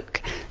book of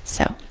Luke.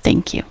 So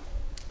thank you.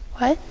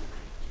 What?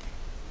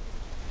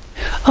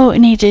 Oh,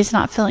 and AJ's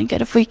not feeling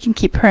good. If we can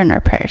keep her in our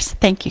prayers.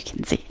 Thank you,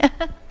 Kinsey.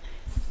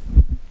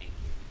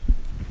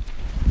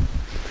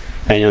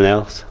 Anyone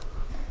else?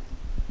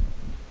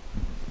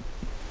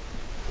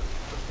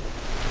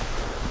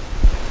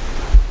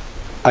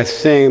 I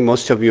think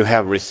most of you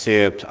have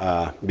received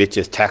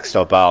Mitch's text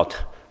about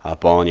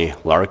Bonnie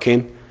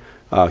Larkin.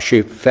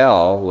 She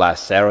fell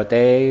last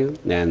Saturday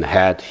and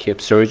had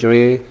hip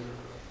surgery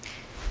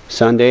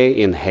Sunday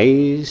in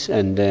Hayes,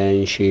 and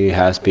then she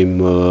has been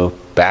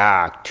moved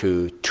back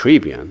to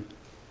Tribune,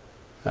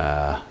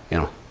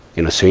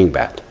 in a swing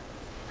bed.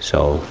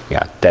 So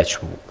yeah,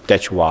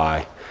 that's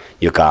why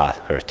you got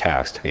her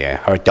text. Yeah,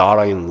 her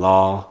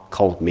daughter-in-law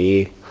called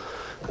me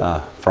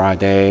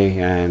Friday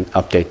and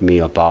updated me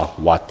about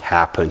what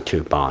happened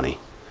to Bonnie.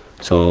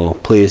 So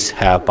please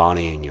have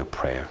Bonnie in your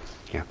prayer.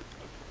 Yeah.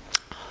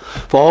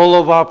 For all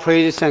of our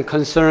praises and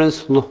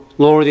concerns,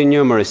 Lord, in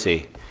your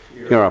mercy,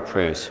 hear our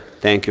prayers.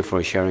 Thank you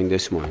for sharing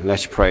this morning.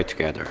 Let's pray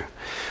together.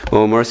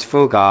 O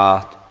merciful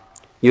God,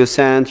 you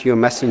sent your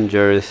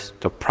messengers,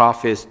 the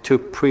prophets, to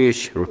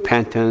preach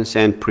repentance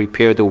and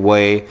prepare the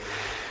way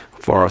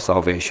for our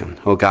salvation.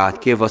 O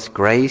God, give us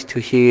grace to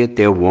heed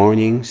their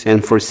warnings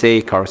and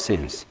forsake our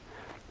sins,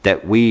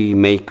 that we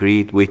may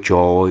greet with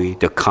joy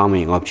the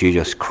coming of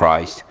Jesus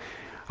Christ,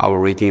 our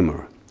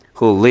Redeemer,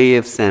 who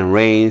lives and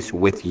reigns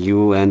with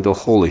you and the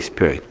Holy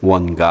Spirit,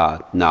 one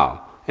God,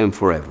 now and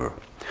forever.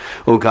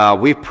 O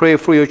God, we pray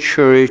for your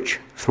church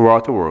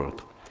throughout the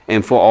world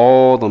and for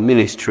all the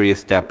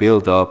ministries that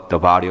build up the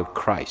body of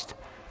Christ,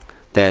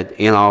 that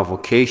in our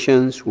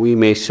vocations we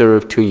may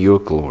serve to your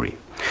glory.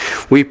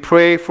 We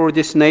pray for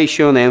this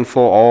nation and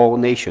for all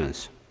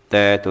nations,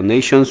 that the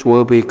nations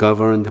will be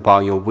governed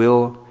by your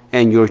will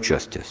and your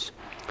justice.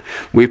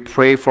 We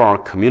pray for our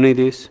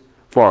communities,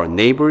 for our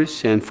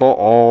neighbors, and for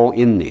all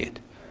in need,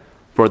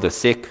 for the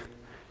sick,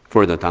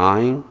 for the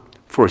dying,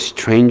 for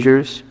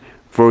strangers,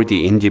 for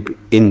the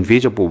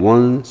invisible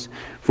ones,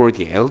 for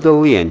the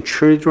elderly and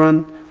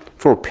children,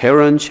 for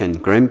parents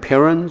and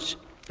grandparents,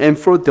 and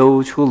for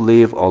those who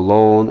live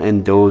alone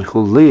and those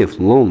who live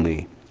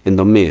lonely in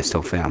the midst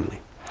of family.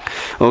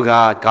 O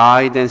God,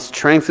 guide and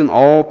strengthen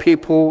all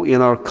people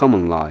in our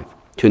common life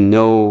to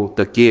know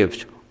the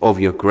gift of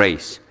your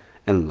grace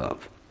and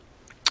love.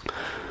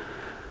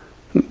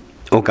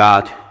 O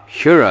God,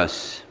 hear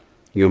us.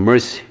 Your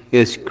mercy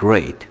is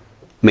great.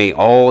 May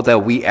all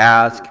that we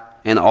ask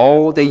and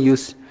all that you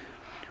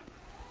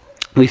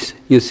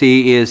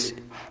see is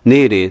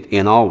needed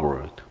in our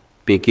world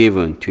be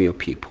given to your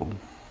people.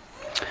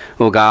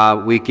 O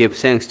God, we give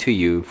thanks to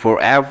you for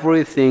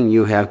everything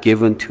you have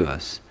given to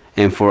us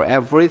and for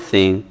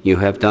everything you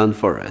have done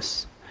for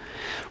us.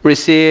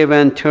 Receive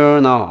and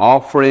turn our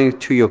offering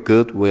to your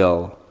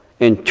goodwill,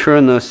 and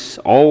turn us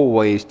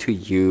always to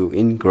you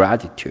in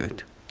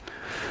gratitude.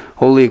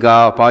 Holy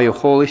God, by your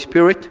Holy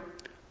Spirit,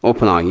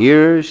 open our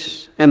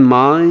ears and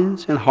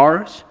minds and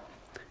hearts,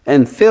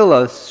 and fill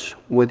us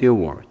with your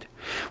word.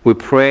 We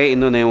pray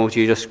in the name of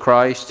Jesus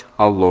Christ,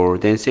 our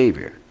Lord and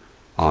Savior.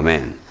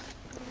 Amen.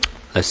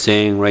 Let's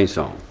sing rain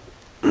song.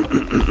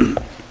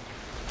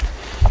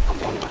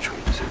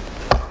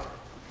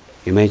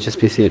 You may just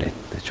be seated.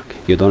 That's okay.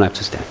 You don't have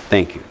to stand.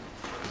 Thank you.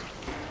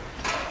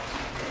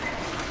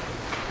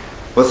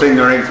 We'll sing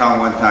the rain song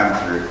one time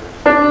through.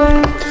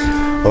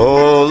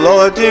 Oh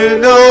Lord, you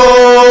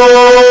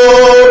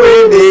know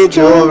we need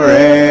your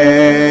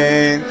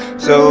rain,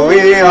 so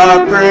we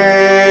are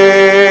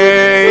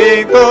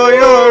praying for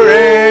your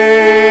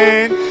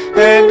rain.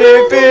 And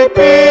if it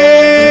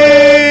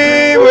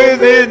be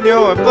within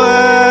your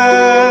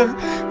plan,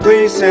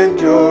 please send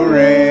your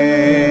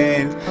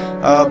rain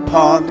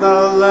upon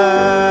the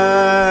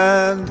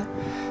land.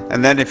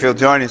 And then if you'll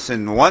join us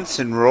in Once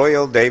in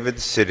Royal David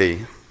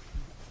City.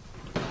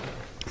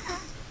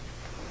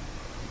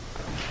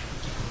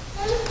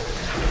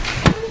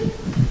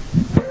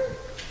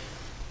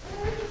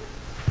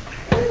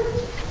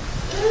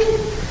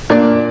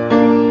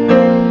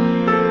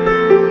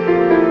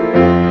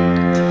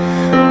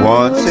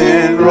 Once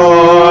in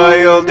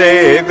Royal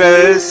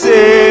David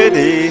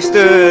City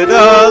stood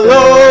a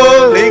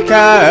lowly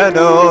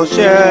cattle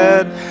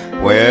shed,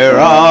 where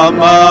a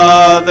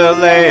mother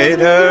laid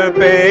her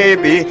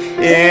baby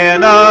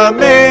in a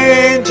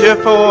manger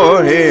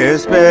for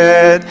his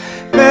bed.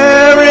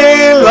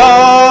 Mary,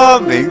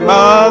 loving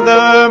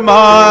mother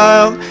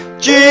mild,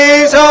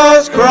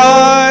 Jesus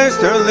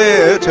Christ, her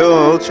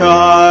little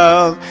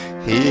child.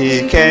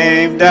 He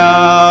came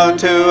down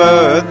to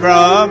earth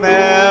from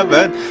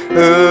heaven,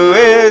 who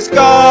is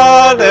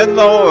God and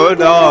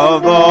Lord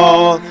of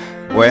all.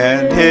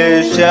 When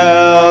his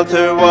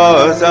shelter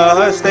was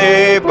a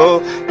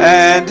stable,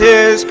 and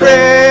his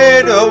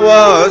cradle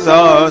was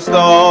a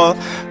stall,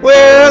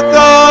 with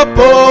the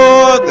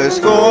poor, the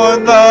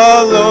scorned,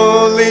 the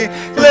lowly,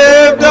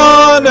 lived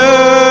on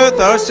earth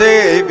our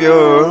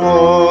Savior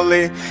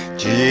holy.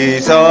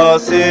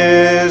 Jesus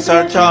is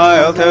our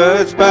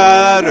childhood's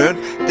pattern,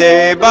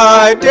 Day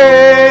by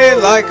day,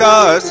 like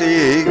us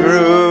he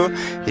grew.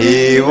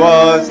 He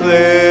was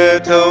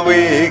little,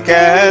 weak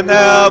and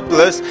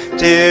helpless,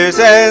 tears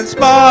and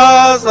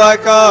smiles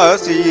like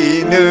us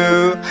he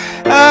knew.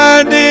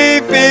 And he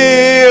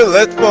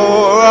feeleth for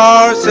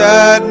our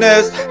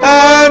sadness,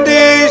 and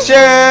he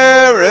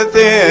shareth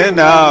in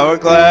our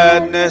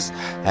gladness.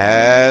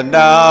 And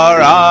our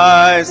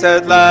eyes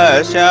at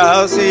last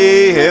shall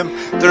see him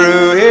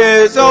through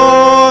his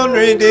own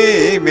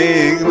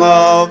redeeming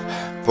love.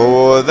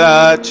 For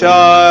that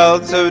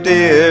child so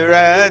dear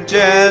and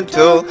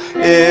gentle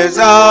is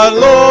our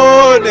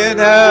Lord in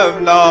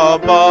heaven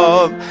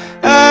above.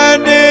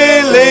 And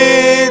he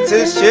leads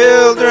his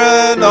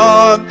children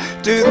on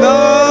to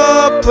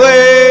the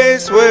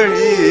place where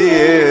he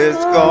is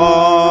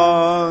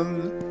gone.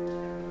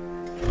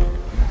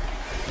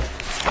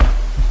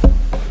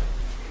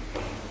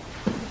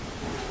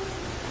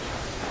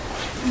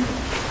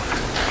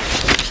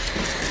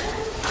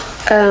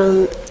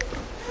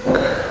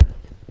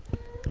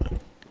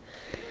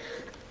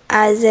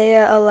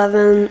 Isaiah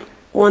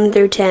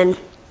 11:1-10.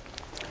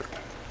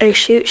 A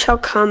shoot shall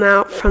come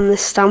out from the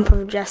stump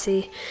of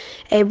Jesse,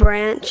 a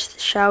branch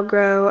shall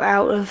grow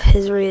out of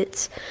his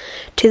roots.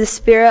 To the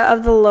Spirit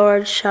of the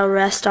Lord shall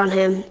rest on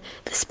him,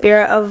 the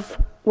Spirit of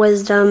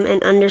wisdom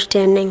and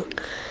understanding,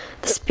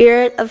 the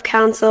Spirit of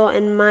counsel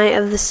and might,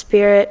 of the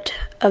Spirit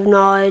of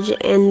knowledge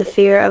and the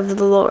fear of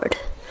the Lord.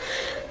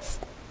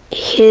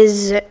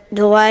 His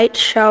delight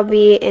shall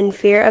be in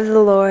fear of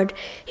the Lord.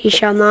 He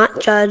shall not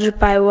judge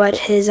by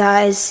what his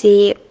eyes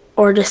see,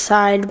 or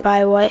decide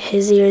by what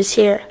his ears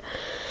hear.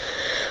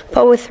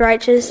 But with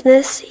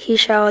righteousness he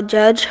shall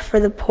judge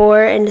for the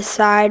poor, and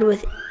decide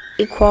with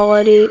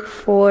equality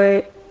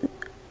for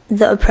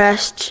the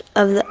oppressed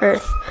of the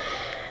earth.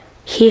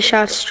 He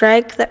shall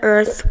strike the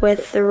earth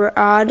with the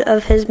rod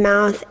of his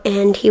mouth,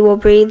 and he will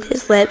breathe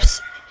his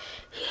lips.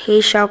 He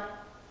shall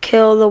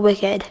kill the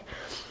wicked.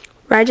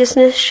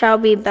 Righteousness shall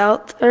be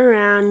belt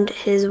around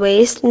his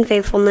waist, and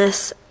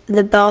faithfulness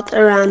the belt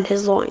around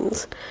his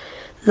loins.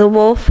 The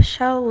wolf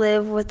shall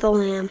live with the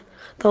lamb.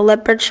 The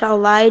leopard shall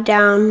lie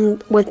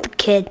down with the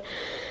kid.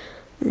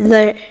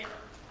 The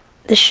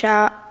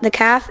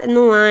calf and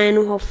the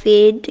lion will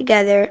feed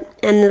together,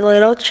 and the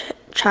little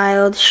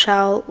child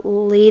shall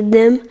lead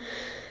them.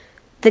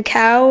 The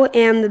cow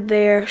and the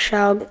bear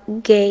shall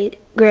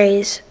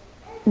graze.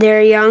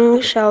 Their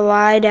young shall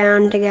lie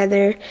down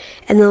together,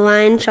 and the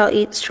lion shall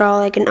eat straw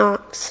like an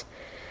ox.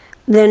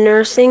 The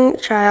nursing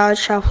child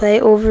shall play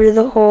over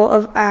the hole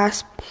of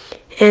asp,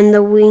 and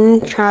the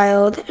weaned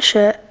child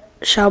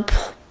shall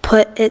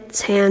put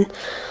its hand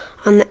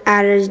on the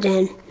adder's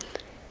den.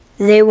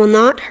 They will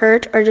not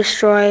hurt or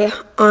destroy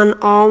on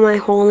all my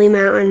holy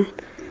mountain,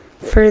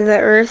 for the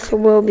earth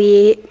will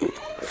be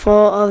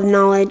full of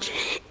knowledge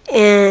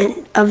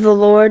and of the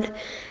Lord,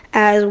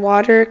 as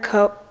water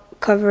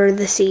cover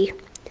the sea.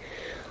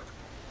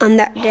 On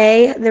that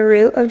day the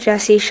root of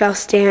Jesse shall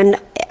stand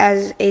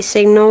as a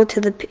signal to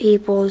the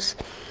peoples.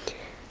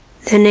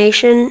 The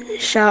nation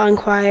shall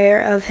inquire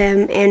of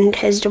him, and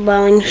his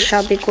dwelling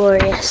shall be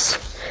glorious.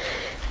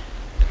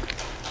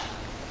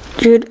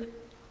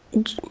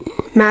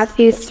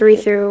 Matthew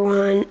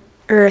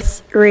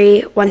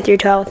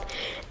 3:1-12.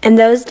 In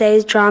those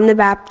days John the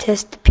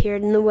Baptist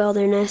appeared in the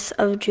wilderness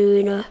of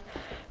Judah,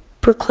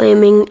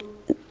 proclaiming,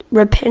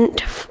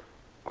 "Repent,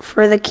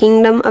 for the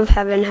kingdom of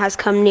heaven has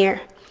come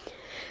near."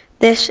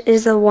 This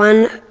is the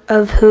one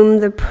of whom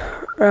the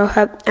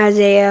prophet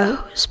Isaiah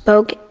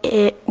spoke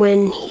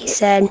when he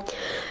said,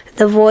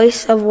 "The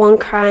voice of one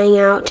crying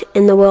out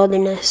in the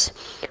wilderness,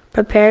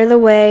 prepare the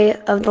way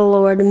of the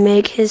Lord,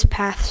 make his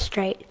path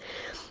straight."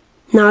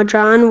 Now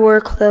John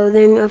wore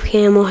clothing of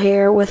camel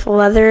hair with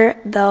leather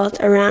belt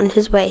around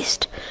his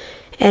waist,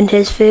 and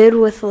his food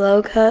with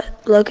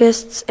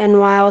locusts and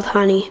wild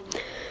honey.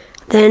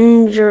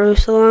 Then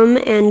Jerusalem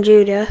and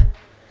Judah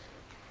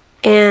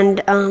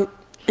and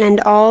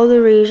all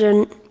the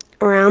region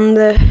around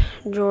the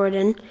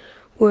Jordan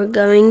were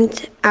going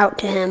out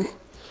to him,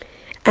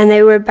 and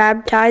they were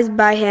baptized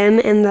by him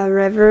in the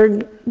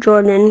river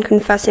Jordan,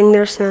 confessing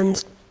their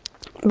sins.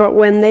 But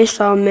when they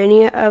saw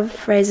many of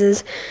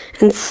Pharisees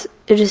and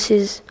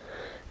Sadducees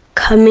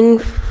coming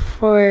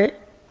for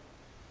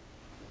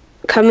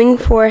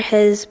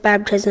his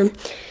baptism,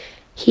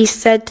 he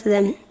said to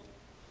them,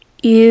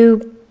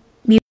 "You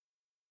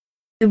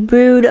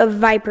brood of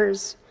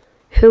vipers,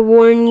 who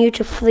warn you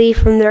to flee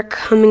from their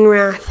coming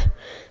wrath.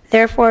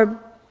 Therefore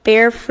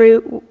bear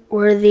fruit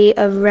worthy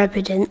of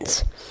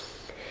repentance.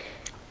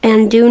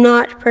 And do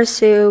not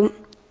pursue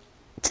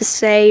to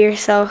say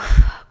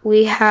yourself,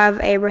 'We have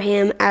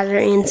Abraham as our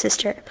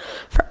ancestor.'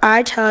 For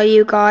I tell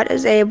you, God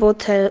is able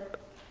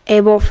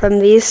from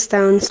these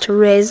stones to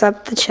raise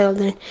up the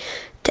children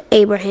to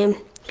Abraham.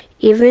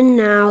 Even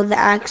now the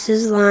axe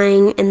is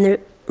lying in the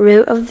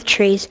root of the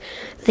trees.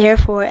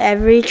 Therefore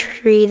every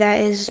tree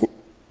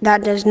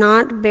that does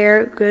not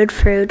bear good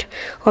fruit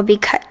will be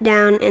cut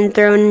down and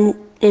thrown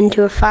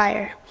into a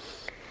fire.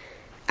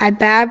 I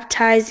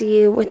baptize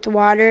you with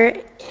water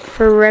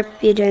for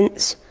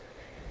repentance,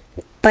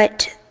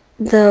 But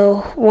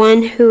the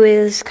one who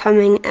is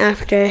coming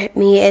after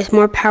me is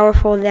more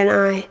powerful than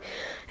I,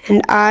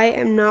 and I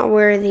am not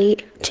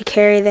worthy to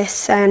carry his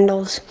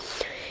sandals.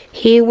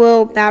 He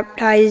will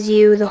baptize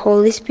you with the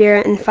Holy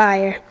Spirit and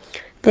fire.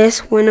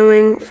 This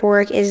winnowing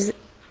fork is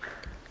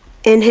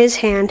in his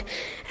hand,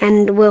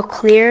 and will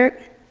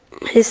clear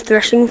his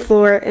threshing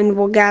floor, and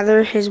will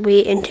gather his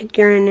wheat into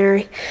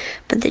granary,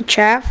 but the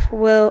chaff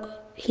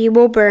he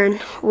will burn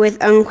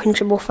with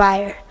unquenchable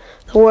fire.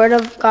 The word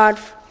of God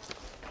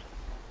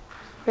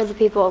for the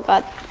people of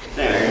God.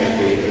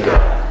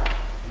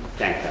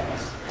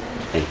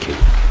 Thank you.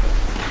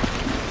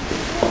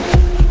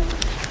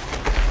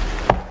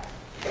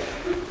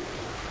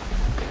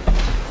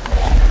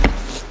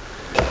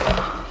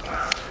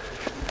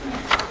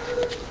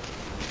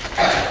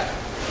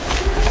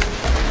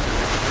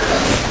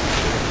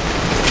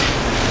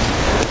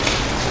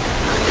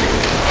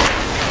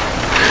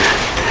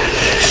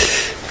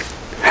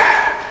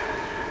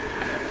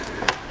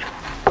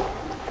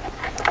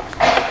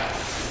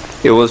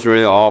 It was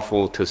really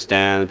awful to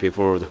stand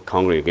before the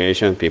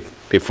congregation,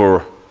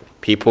 before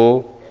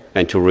people,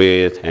 and to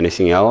read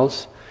anything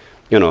else.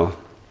 You know,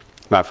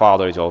 my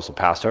father is also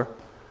pastor.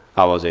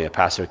 I was a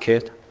pastor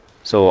kid.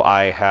 So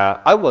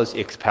I was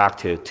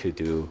expected to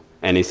do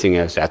anything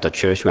else at the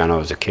church when I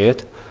was a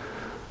kid.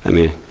 I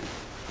mean,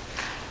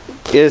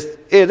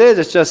 it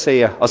is just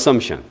an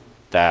assumption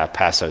that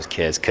pastors'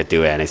 kids could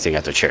do anything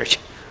at the church.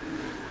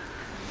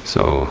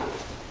 So,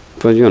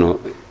 but you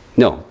know,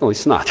 no,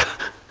 it's not.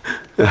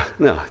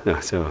 No.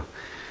 So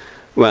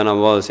when I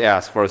was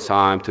asked first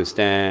time to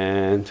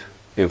stand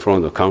in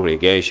front of the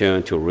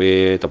congregation to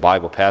read the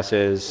Bible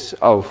passage,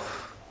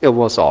 it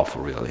was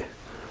awful,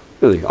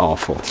 really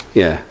awful.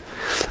 Yeah,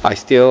 I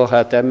still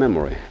had that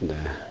memory.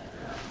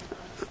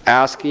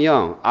 Ask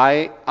Young.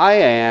 I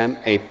am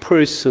a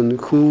person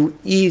who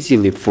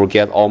easily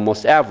forget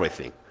almost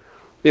everything,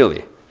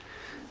 really.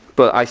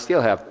 But I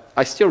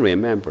still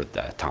remember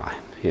that time.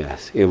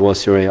 Yes, it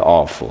was really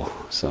awful.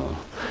 So.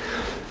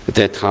 At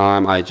that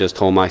time, I just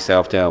told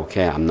myself that,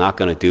 okay, I'm not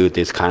going to do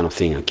this kind of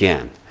thing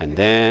again. And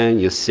then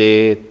you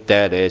see,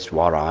 that is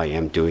what I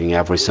am doing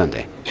every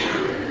Sunday.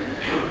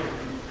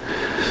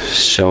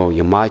 So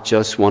you might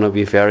just want to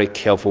be very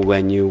careful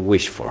when you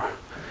wish for.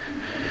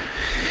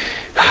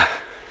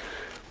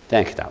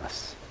 Thank you,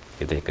 Dallas.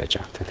 You did a good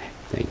job today.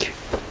 Thank you.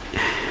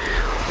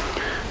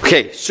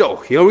 Okay, so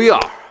here we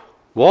are.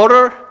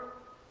 Water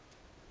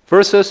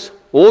versus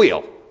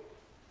oil.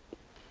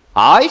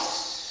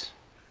 Ice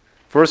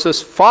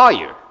versus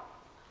fire.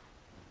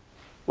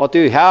 What do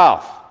you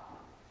have?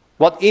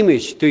 What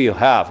image do you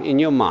have in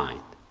your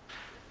mind?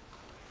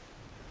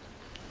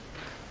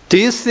 Do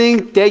you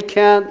think they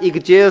can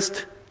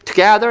exist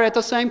together at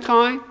the same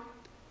time?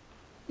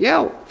 Yeah,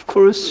 of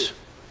course.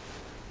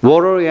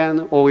 Water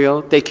and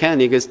oil, they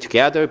can exist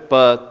together,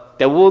 but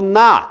they will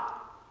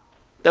not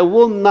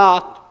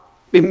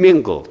be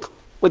mingled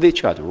with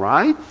each other,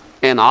 right?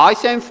 And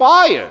ice and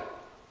fire.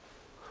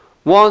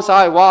 Once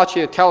I watched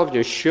a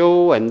television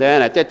show, and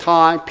then at that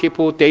time,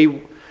 people,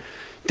 they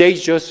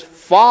just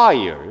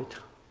fired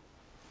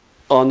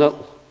on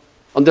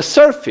the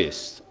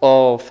surface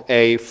of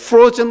a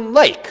frozen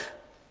lake.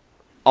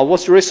 I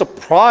was really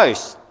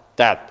surprised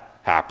that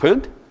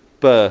happened,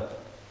 but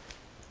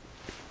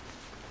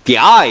the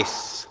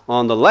ice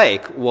on the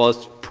lake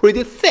was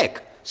pretty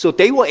thick, so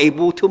they were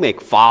able to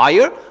make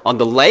fire on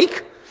the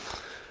lake,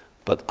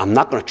 but I'm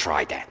not going to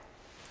try that.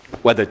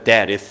 Whether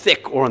that is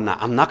thick or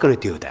not, I'm not going to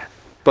do that.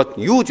 But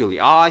usually,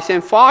 ice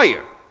and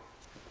fire,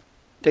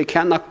 they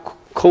cannot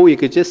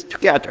coexist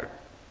together.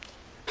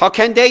 How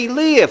can they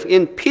live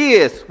in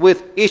peace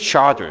with each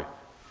other?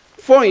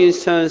 For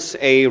instance,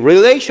 a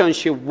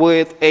relationship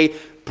with a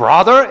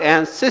brother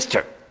and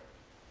sister.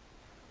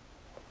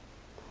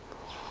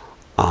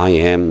 I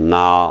am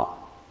not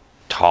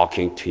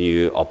talking to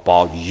you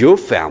about your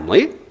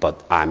family,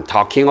 but I'm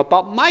talking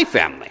about my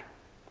family.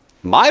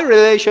 My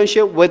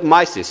relationship with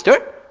my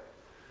sister,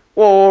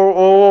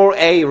 or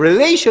a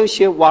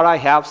relationship what I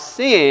have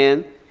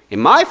seen in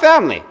my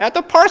family at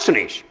the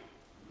parsonage.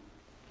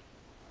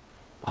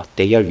 Well,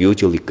 they are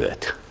usually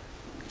good.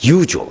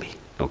 Usually,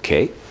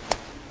 okay?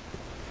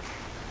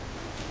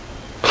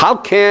 How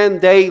can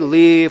they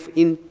live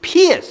in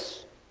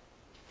peace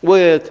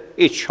with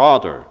each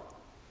other?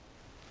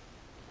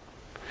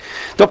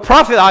 The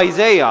prophet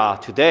Isaiah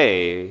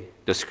today,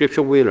 the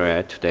scripture we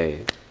read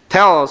today,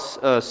 tells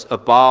us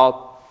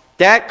about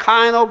that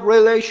kind of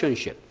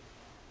relationship.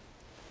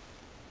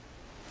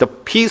 The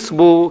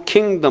peaceful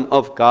kingdom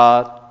of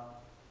God,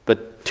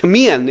 but to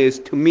me,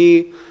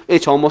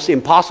 it's almost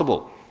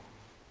impossible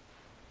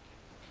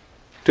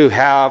to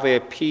have a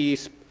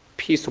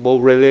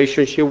peaceable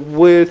relationship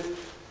with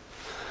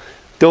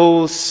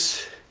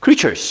those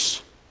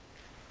creatures.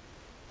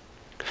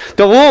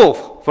 The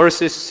wolf,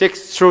 verses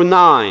 6 through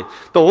 9,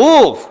 the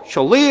wolf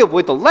shall live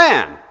with the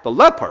lamb, the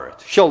leopard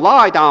shall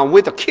lie down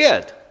with the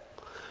kid.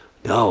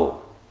 No.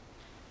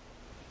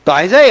 The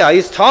Isaiah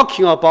is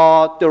talking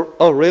about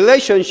a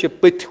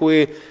relationship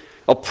between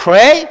a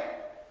prey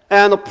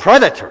and a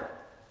predator.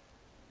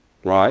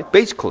 right?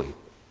 Basically,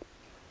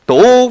 the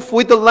wolf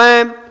with the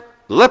lamb,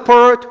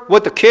 leopard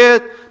with the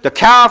kid, the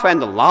calf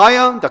and the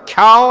lion, the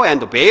cow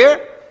and the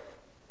bear,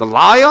 the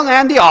lion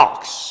and the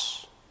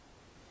ox.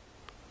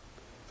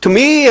 To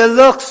me, it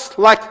looks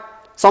like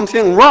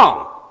something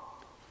wrong.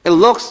 It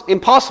looks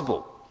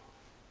impossible.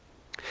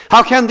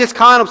 How can this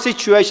kind of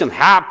situation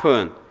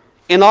happen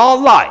in our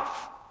life?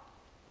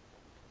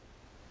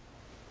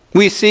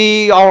 We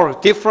see our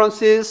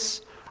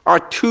differences are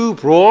too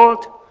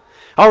broad,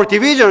 our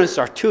divisions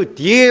are too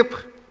deep,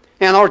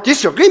 and our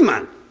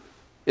disagreement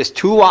is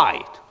too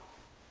wide.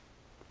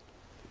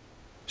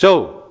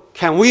 So,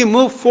 can we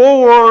move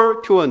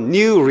forward to a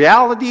new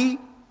reality?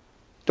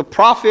 The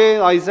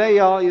prophet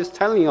Isaiah is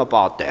telling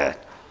about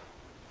that.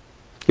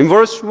 In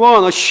verse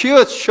 1, a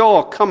shoot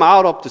shall come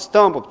out of the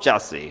stump of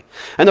Jesse,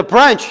 and a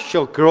branch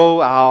shall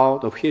grow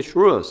out of his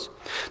roots.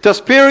 The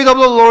Spirit of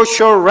the Lord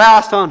shall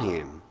rest on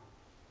him.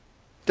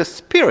 The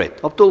Spirit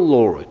of the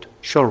Lord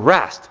shall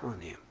rest on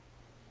him.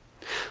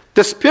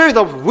 The Spirit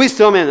of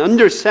wisdom and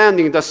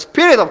understanding, the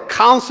Spirit of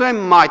counsel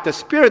and might, the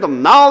Spirit of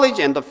knowledge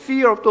and the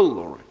fear of the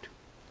Lord.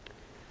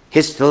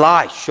 His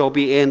delight shall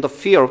be in the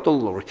fear of the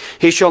Lord.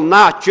 He shall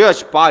not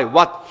judge by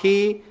what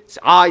his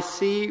eyes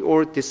see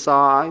or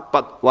decide,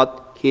 but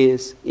what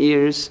his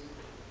ears,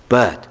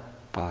 but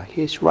by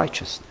his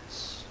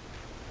righteousness.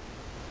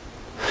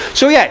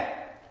 So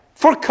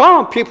for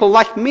common people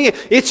like me,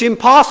 it's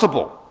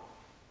impossible.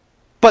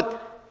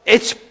 But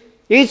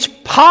it's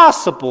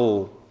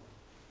possible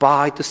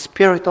by the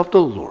Spirit of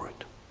the Lord.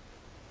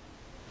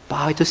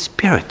 By the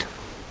Spirit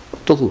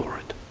of the Lord.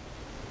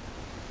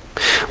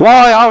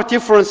 While our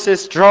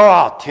differences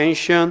draw our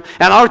attention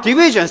and our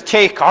divisions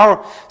take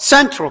our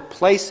central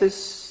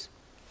places,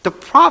 the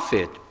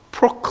prophet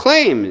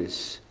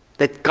proclaims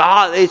that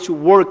God is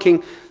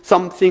working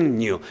something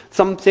new,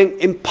 something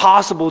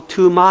impossible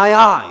to my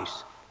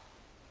eyes.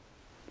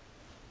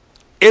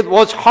 It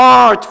was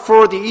hard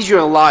for the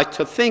Israelites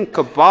to think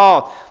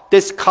about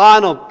this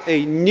kind of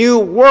a new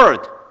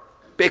world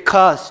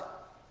because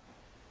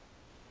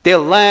their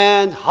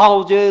land,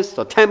 houses,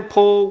 the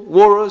temple,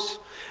 walls,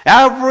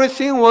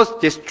 everything was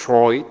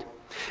destroyed,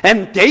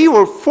 and they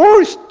were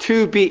forced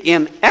to be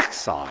in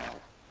exile.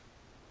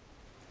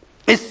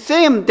 It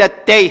seemed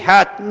that they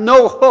had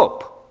no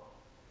hope.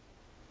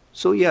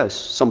 So yes,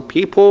 some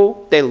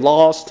people, they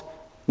lost,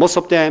 most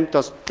of them,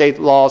 they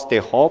lost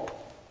their hope.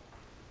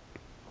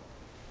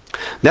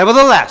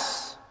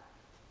 Nevertheless,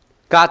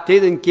 God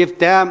didn't give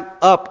them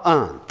up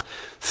on.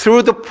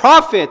 Through the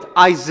prophet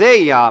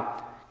Isaiah,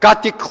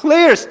 God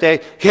declares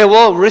that He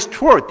will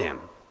restore them.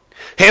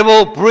 He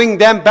will bring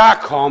them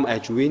back home,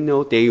 as we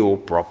know they were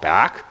brought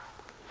back.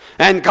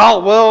 And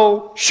God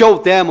will show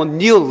them a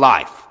new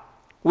life,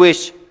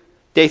 which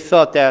they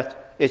thought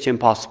that it's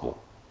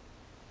impossible.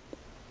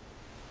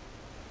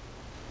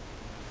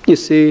 You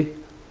see,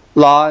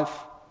 life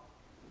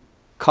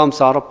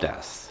comes out of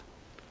death.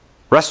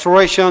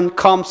 Restoration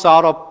comes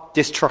out of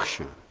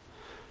destruction.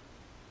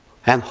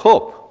 And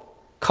hope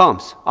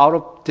comes out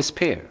of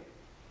despair.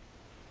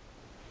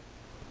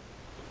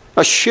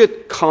 A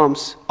shoot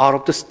comes out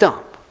of the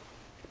stump.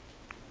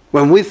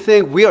 When we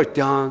think we are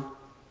done,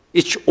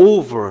 it's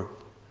over.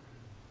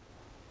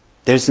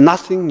 There's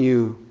nothing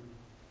new.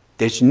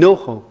 There's no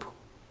hope.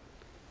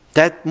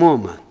 That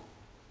moment,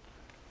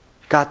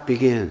 God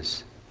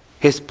begins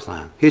His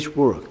plan, His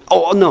work.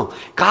 Oh no,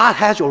 God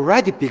has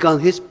already begun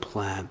His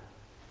plan.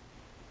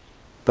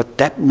 But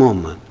that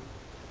moment,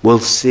 we'll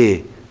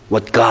see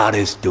what God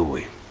is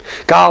doing.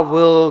 God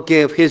will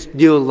give His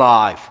new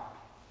life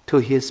to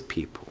His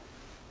people.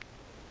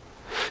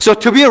 So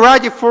to be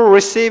ready for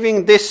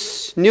receiving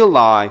this new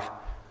life,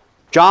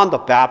 John the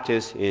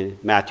Baptist in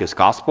Matthew's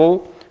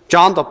Gospel,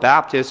 John the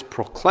Baptist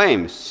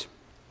proclaims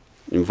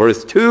in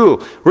verse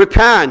 2,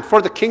 repent,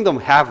 for the kingdom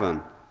of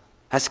heaven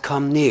has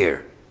come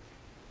near.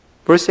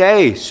 Verse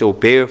 8, so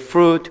bear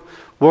fruit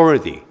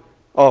worthy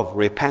of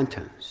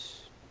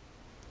repentance.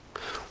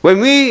 When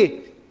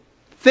we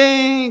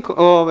think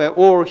of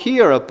or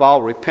hear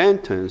about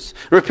repentance,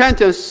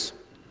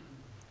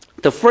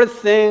 the first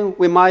thing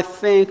we might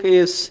think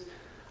is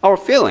our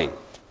feeling.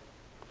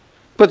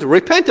 But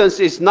repentance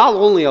is not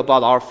only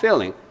about our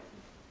feeling.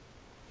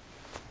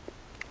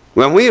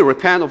 When we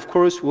repent, of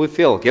course, we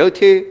feel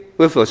guilty,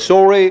 we feel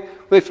sorry,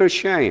 we feel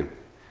shame.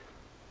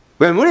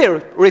 When we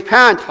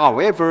repent,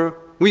 however,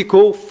 we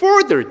go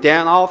further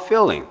than our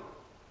feeling.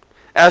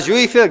 As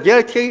we feel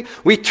guilty,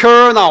 we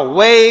turn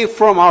away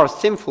from our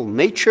sinful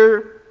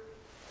nature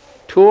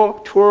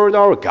toward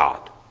our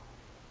God,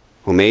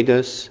 who made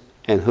us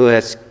and who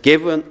has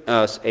given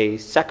us a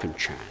second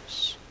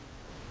chance,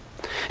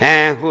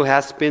 and who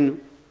has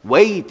been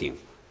waiting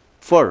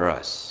for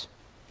us,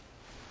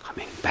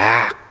 coming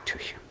back to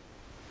Him.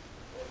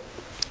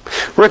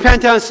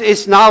 Repentance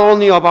is not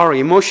only about our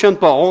emotion,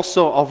 but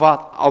also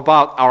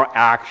about our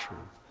action.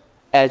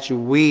 As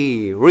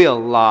we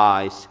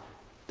realize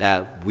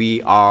that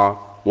we are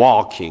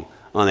walking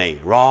on a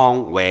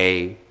wrong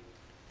way,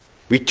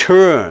 we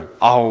turn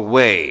our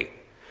way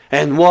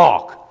and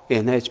walk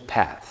in His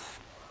path.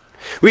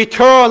 We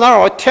turn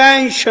our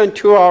attention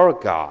to our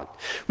God.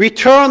 We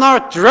turn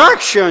our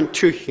direction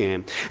to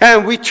Him.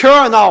 And we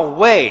turn our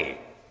way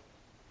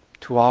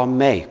to our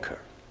Maker.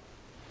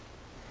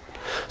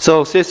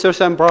 So,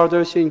 sisters and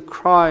brothers in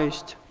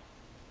Christ,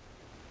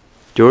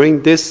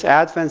 during this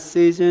Advent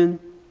season,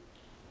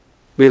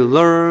 we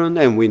learn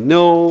and we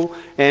know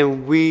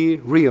and we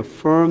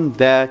reaffirm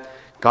that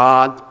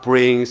God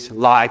brings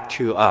life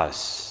to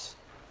us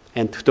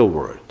and to the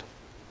world.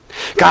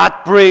 God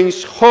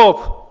brings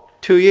hope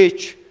to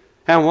each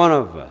and one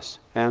of us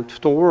and to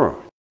the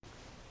world.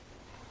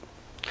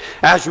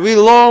 As we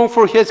long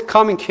for His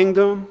coming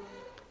kingdom,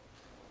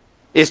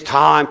 it's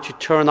time to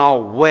turn our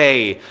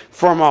way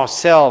from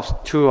ourselves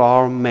to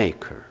our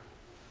Maker.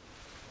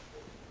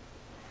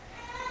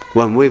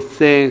 When we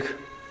think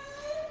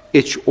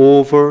it's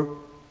over,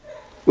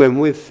 when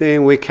we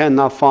think we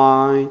cannot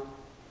find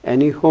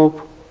any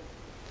hope,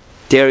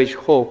 there is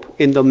hope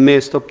in the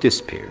midst of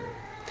despair.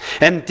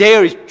 And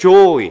there is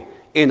joy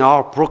in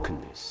our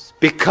brokenness,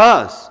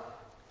 because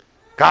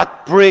God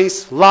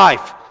brings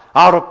life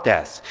out of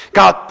death.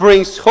 God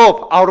brings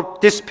hope out of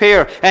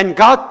despair, and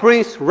God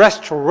brings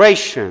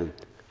restoration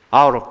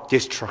out of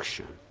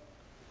destruction.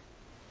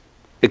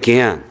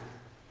 Again,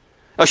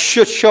 a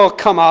shoot shall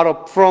come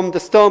out from the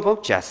stump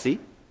of Jesse,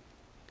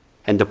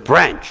 and the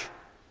branch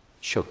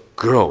shall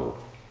grow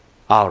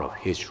out of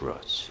his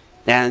roots.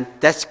 And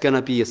that's going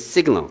to be a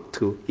signal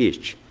to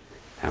each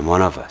and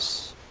one of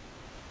us.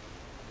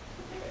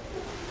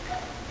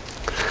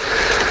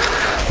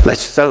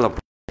 Let's celebrate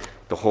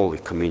the Holy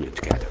Communion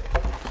together.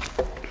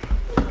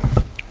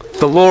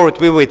 The Lord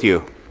be with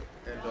you.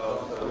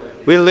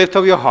 We lift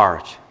up your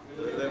heart.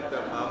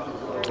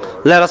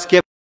 Let us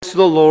give thanks to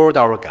the Lord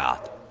our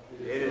God.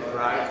 It is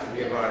right to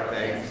give our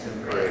thanks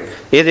and praise.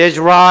 It is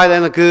right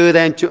and a good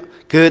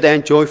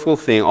and joyful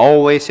thing,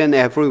 always and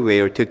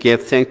everywhere, to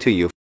give thanks to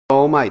you,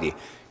 Almighty,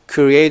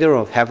 Creator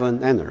of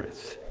heaven and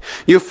earth.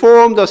 You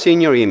formed us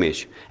in your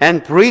image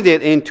and breathed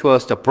into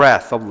us the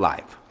breath of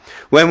life.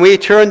 When we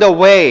turned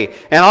away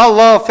and our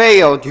love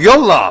failed, your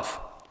love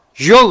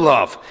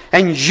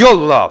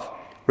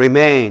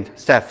remained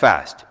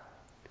steadfast.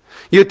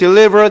 You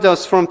delivered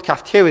us from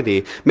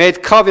captivity,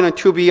 made covenant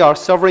to be our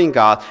sovereign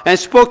God, and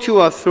spoke to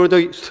us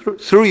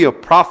through your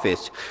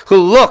prophets, who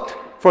looked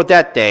for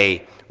that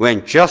day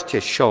when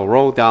justice shall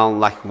roll down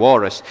like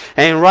waters,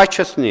 and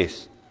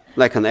righteousness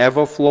like an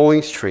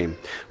ever-flowing stream,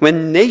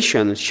 when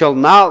nation shall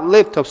not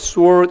lift up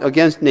sword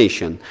against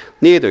nation,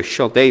 neither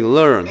shall they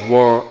learn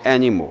war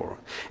anymore.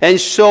 And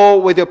so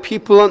with the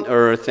people on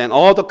earth and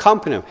all the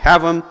company of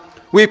heaven,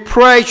 we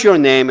praise your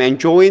name and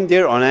join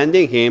their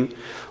unending hymn,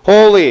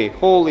 Holy,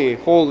 holy,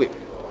 holy.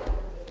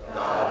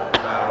 God,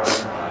 power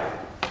and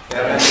might,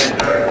 heaven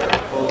and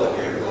earth, full of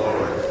your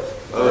glory.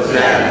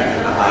 Hosanna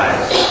in the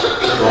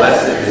highest.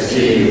 Blessed is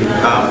he who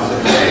comes in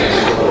the name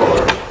of the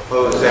Lord.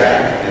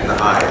 Hosanna in the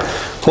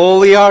highest.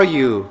 Holy are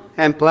you,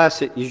 and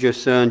blessed is your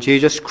Son,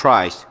 Jesus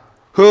Christ,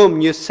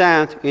 whom you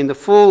sent in the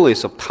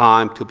fullness of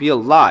time to be a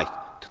light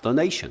to the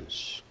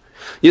nations.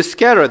 You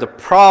scatter the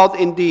proud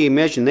in the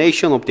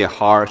imagination of their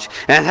hearts,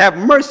 and have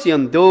mercy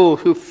on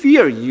those who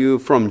fear you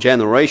from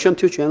generation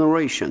to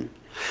generation.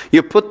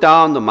 You put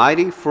down the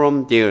mighty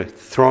from their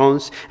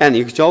thrones, and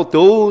exalt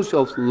those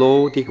of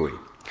low degree.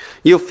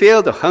 You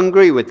fill the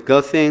hungry with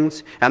good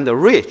things, and the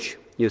rich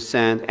you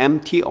send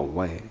empty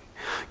away.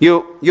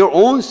 Your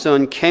own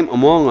Son came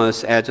among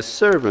us as a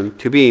servant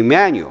to be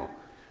Emmanuel,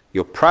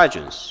 your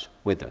presence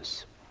with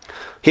us.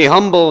 He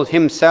humbled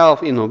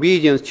himself in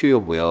obedience to your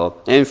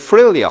will and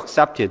freely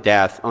accepted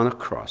death on a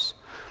cross.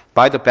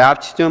 By the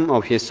baptism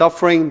of his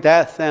suffering,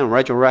 death, and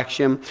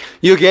resurrection,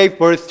 you gave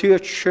birth to your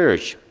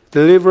church,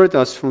 delivered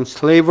us from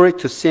slavery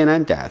to sin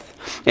and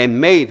death,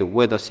 and made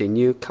with us a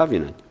new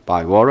covenant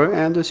by water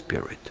and the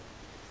Spirit.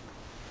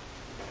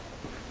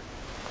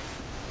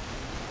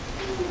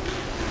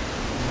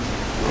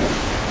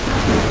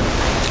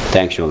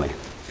 Thanks, Julie.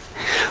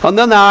 On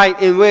the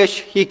night in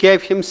which he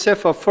gave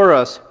himself up for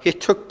us, he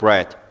took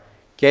bread,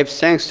 gave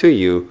thanks to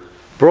you,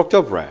 broke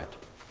the bread,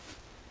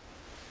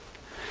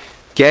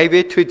 gave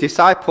it to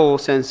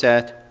disciples, and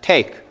said,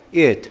 "Take,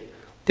 eat.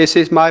 This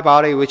is my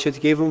body which is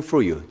given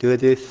for you. Do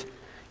this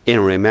in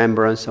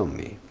remembrance of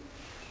me."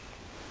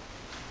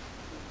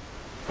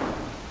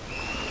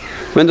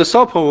 When the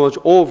supper was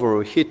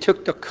over, he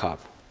took the cup,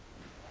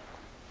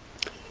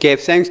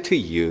 gave thanks to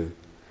you,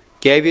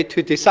 gave it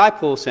to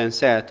disciples, and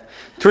said,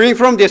 "Drink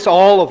from this,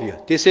 all of you.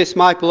 This is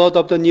my blood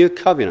of the new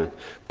covenant,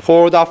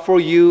 poured out for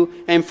you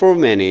and for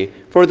many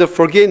for the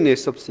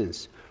forgiveness of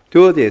sins.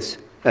 Do this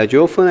as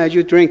often as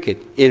you drink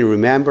it in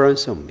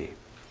remembrance of me."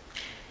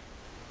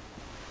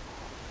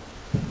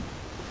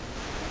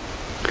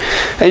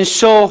 And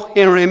so,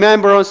 in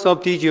remembrance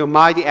of these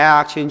mighty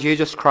acts in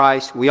Jesus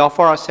Christ, we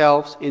offer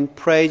ourselves in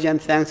praise and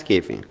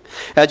thanksgiving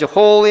as a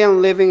holy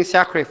and living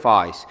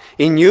sacrifice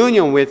in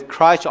union with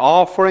Christ's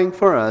offering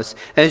for us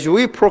as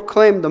we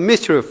proclaim the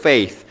mystery of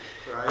faith.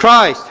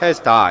 Christ has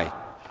died.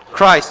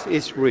 Christ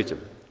is risen.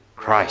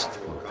 Christ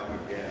will come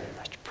again.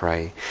 Let's pray.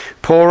 pray.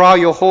 Pour out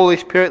your Holy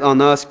Spirit on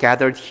us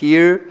gathered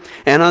here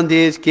and on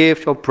these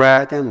gifts of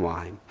bread and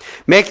wine.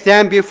 Make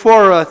them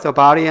before us the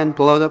body and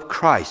blood of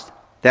Christ,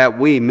 that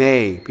we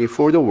may,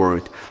 before the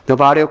world, the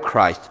body of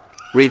Christ,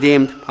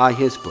 redeemed by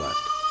his blood.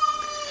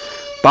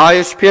 By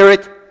your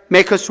Spirit,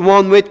 make us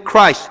one with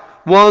Christ,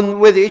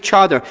 one with each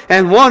other,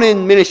 and one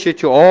in ministry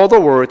to all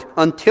the world,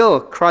 until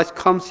Christ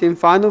comes in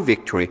final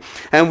victory,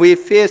 and we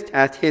feast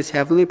at his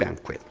heavenly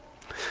banquet.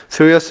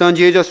 Through your Son,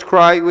 Jesus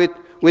Christ,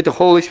 with the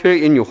Holy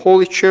Spirit in your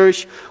holy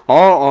church,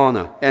 all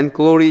honor and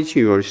glory is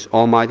yours,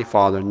 Almighty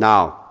Father,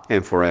 now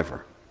and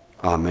forever.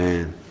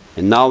 Amen.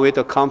 And now with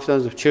the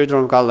confidence of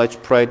children of God, let's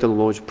pray the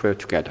Lord's Prayer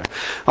together.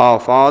 Our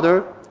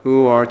Father,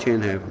 who art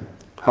in heaven,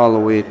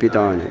 hallowed be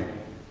thy name.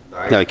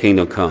 Thy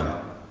kingdom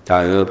come,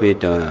 thy will be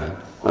done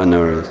on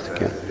earth.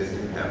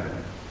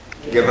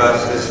 Give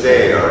us this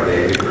day our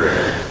daily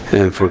bread.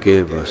 And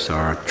forgive us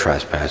our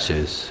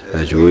trespasses,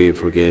 as we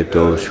forgive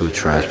those who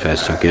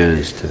trespass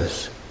against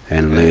us.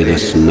 And lead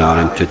us not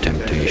into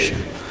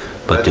temptation,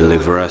 but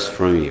deliver us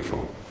from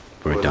evil.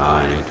 For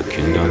thine is the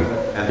kingdom,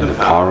 and the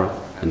power,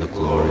 and the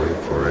glory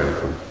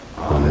forever.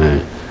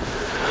 Amen.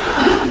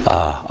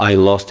 I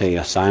lost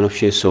a sign-up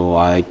sheet, so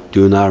I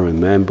do not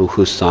remember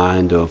who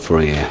signed up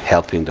for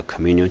helping the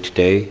communion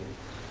today.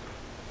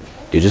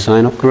 Did you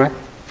sign up, correct?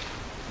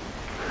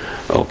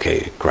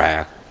 Okay,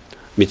 Greg.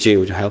 Michi,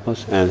 would you help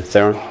us? And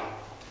Theron,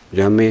 would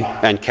you help me?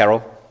 And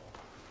Carol?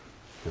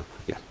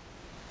 Yeah.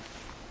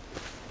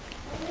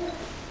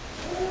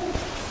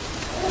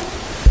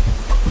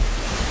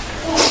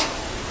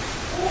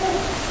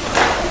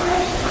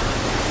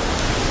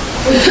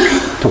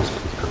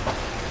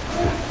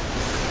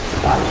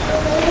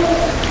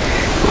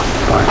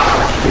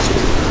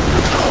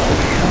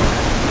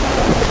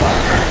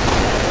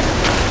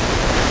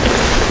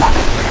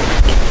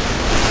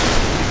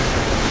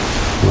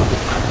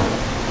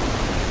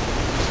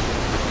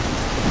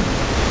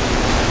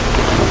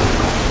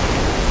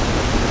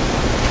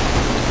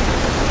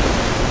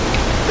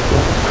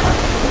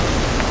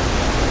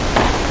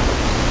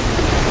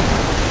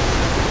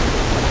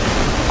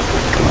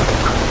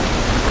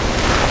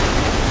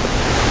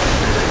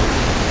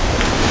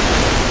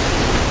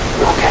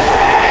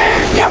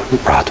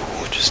 Brad,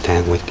 would you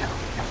stand with me?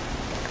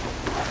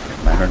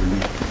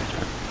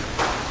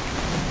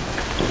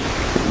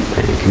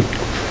 Thank you.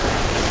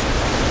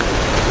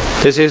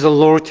 This is the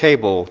Lord's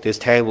table. This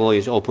table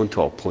is open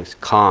to all. Please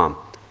come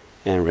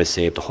and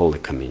receive the Holy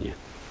Communion.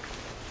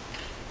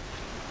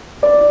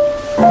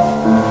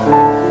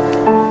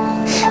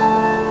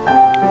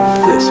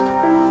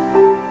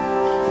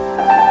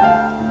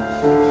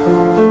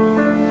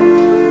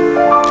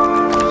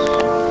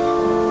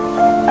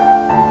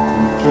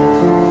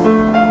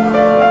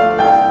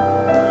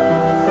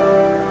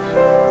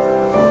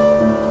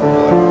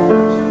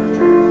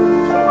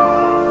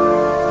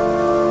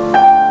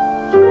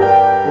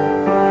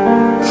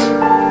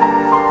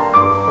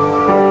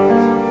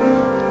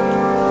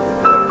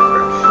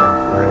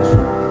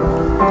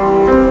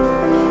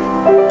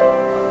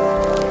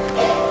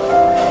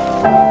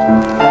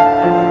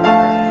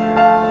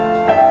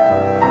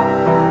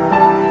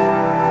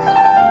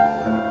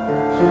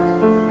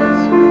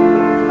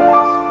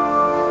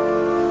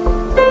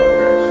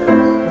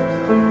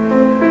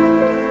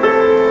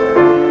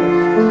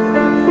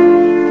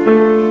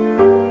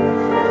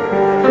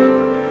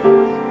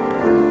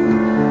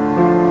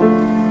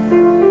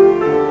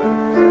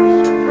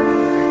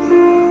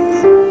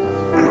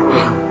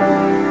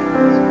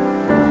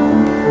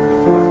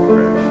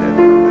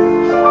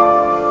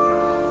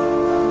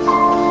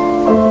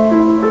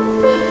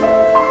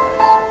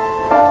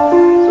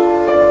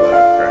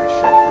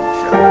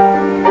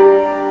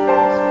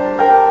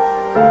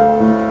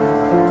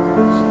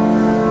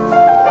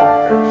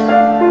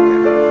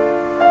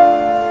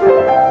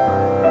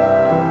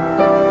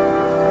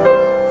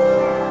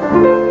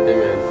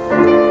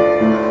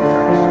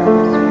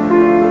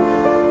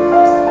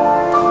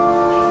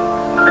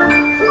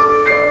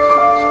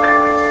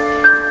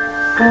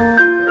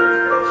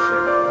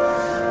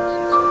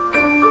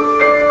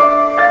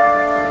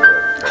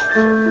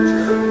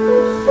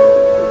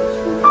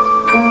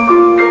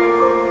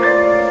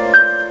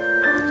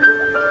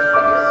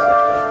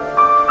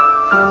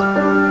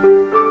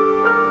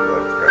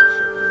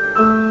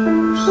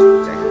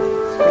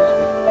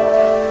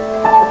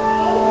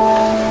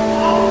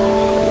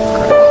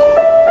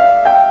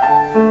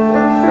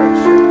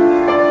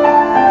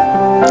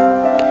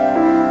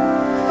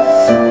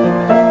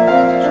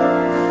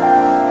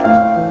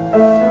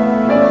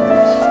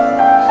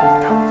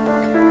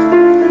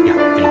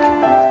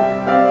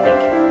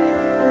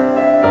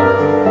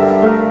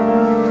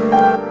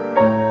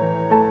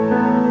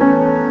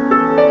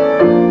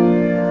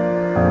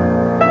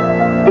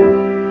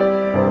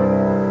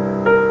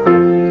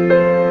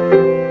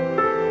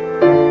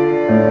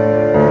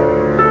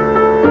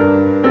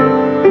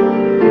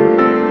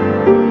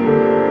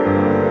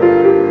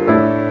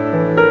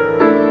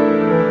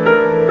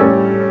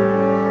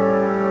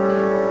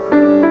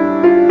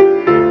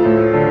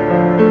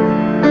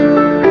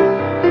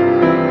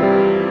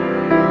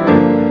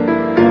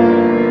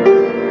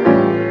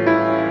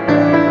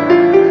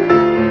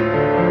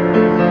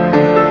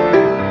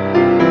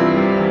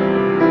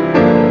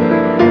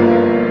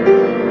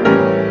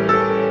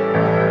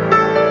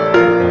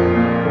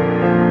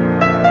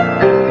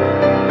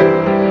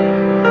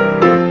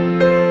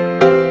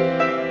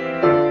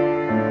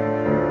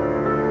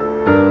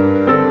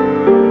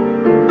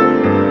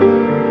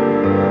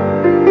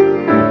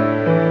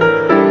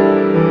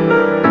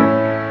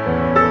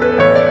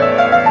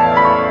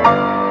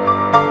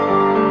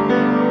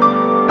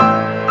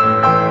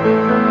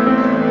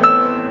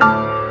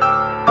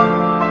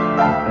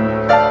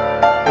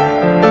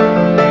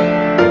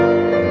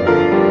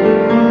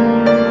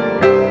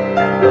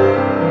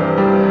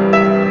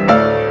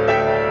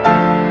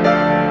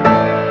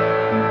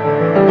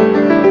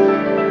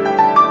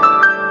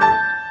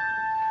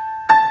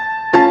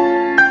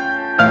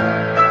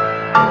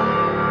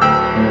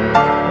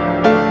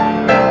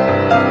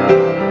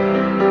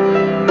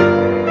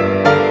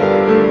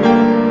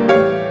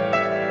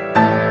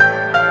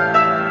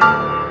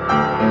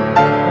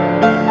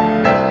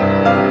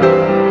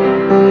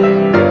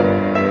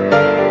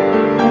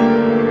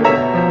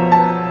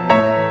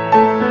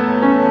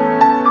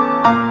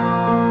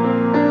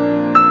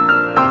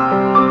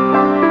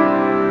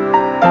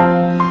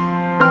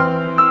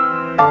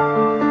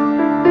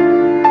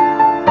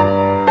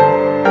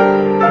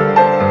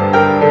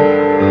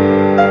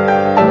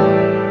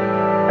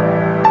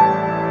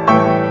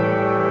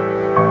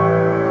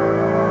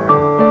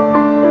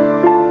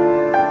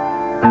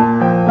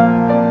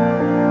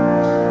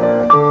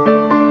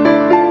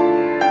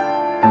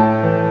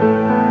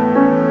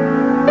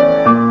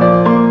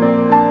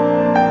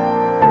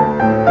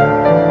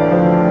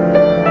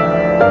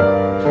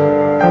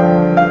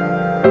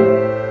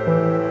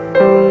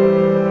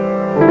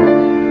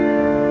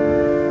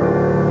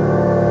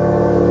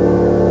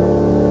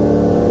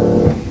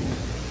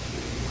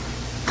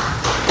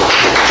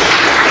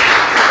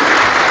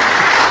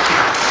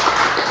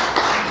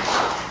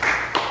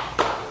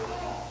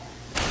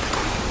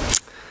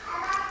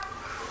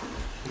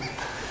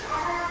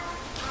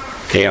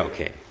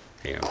 Okay.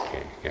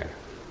 Yeah.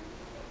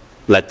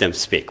 Let them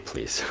speak,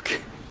 please. Okay.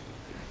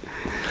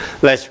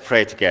 Let's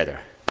pray together.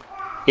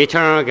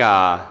 Eternal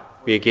God,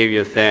 we give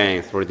you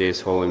thanks for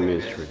this holy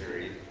mystery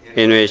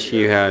in which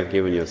you have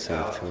given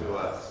yourself to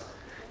us.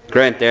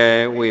 Grant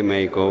that we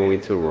may go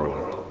into the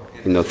world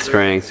in the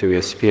strength of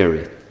your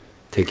Spirit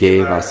to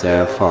give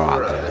ourselves for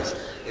others.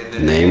 In the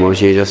name of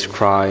Jesus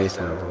Christ,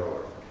 our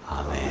Lord.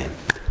 Amen.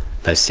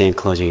 Let's sing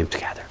closing hymn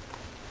together.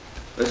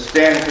 Let's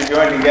stand to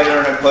join together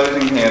in a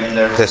closing hymn.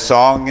 There's a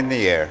song in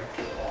the air.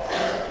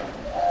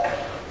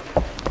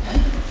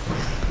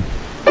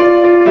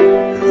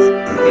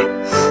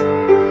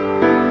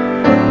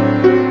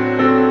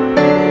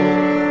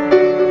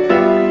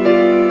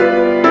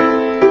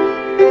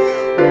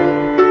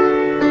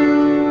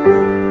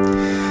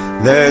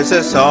 There's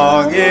a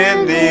song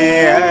in the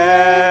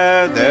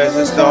air, there's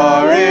a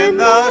star in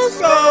the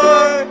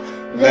sky,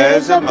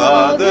 there's a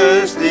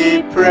mother's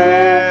deep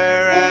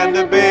prayer and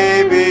a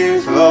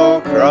baby's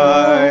low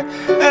cry,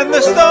 and the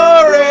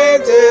star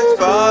rains its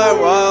fire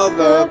while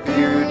the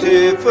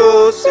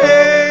beautiful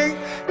sing,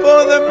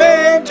 for the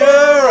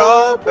manger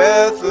of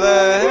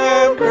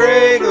Bethlehem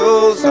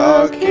cradles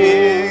our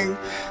King.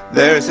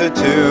 There's a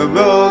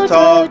tumult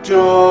of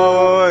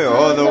joy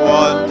o'er the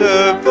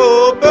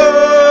wonderful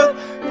birth,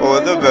 for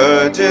the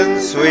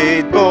virgin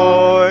sweet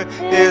boy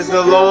is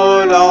the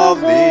Lord of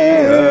the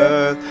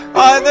earth.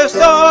 Aye, the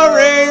star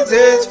rains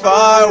its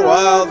fire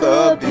while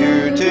the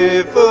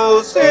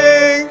beautiful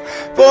sing,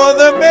 for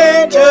the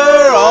manger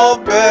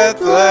of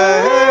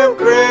Bethlehem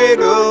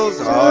cradles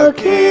our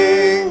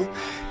King.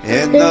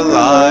 In the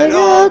light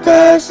of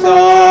that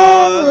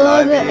star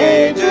lie the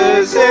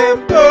ages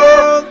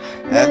impearled,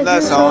 and the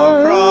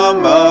song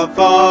from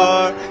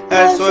afar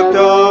has swept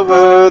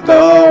over the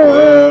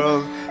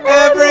world.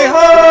 Every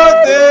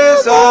heart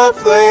is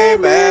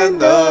aflame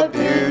and the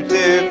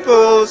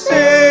beautiful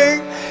sing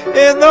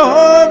in the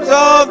homes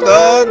of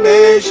the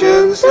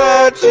nations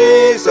that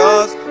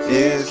Jesus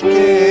is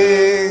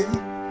King.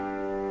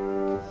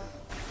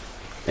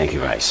 Thank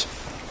you, guys.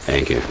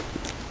 Thank you.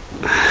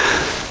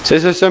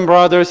 Sisters and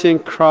brothers in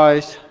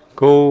Christ,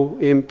 go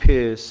in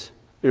peace,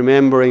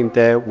 remembering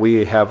that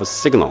we have a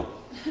signal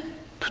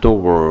to the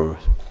world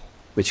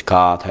which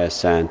God has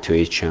sent to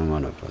each and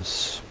one of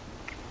us.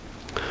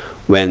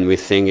 When we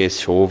think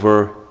it's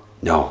over,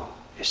 no,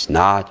 it's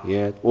not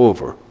yet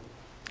over.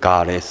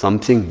 God has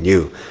something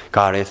new.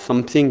 God has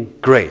something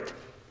great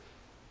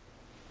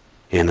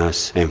in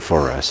us and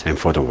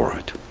for the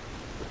world.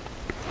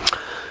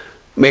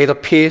 May the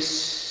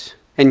peace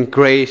and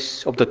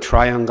grace of the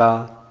triune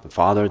God, the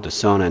Father, the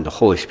Son, and the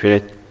Holy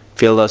Spirit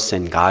fill us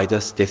and guide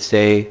us this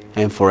day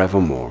and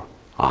forevermore.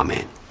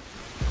 Amen.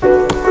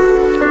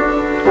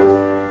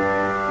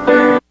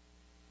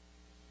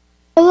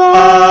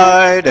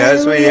 Light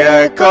as we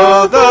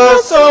echo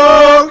the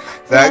song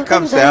that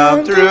comes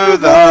down through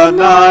the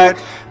night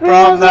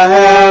from the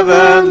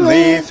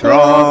heavenly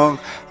throng.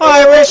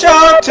 I wish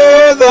out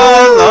to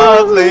the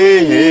lovely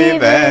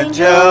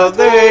evangel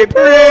they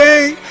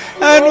bring,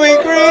 and we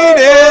greet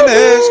in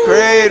his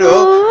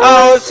cradle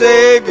our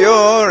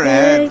Savior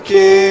and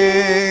King.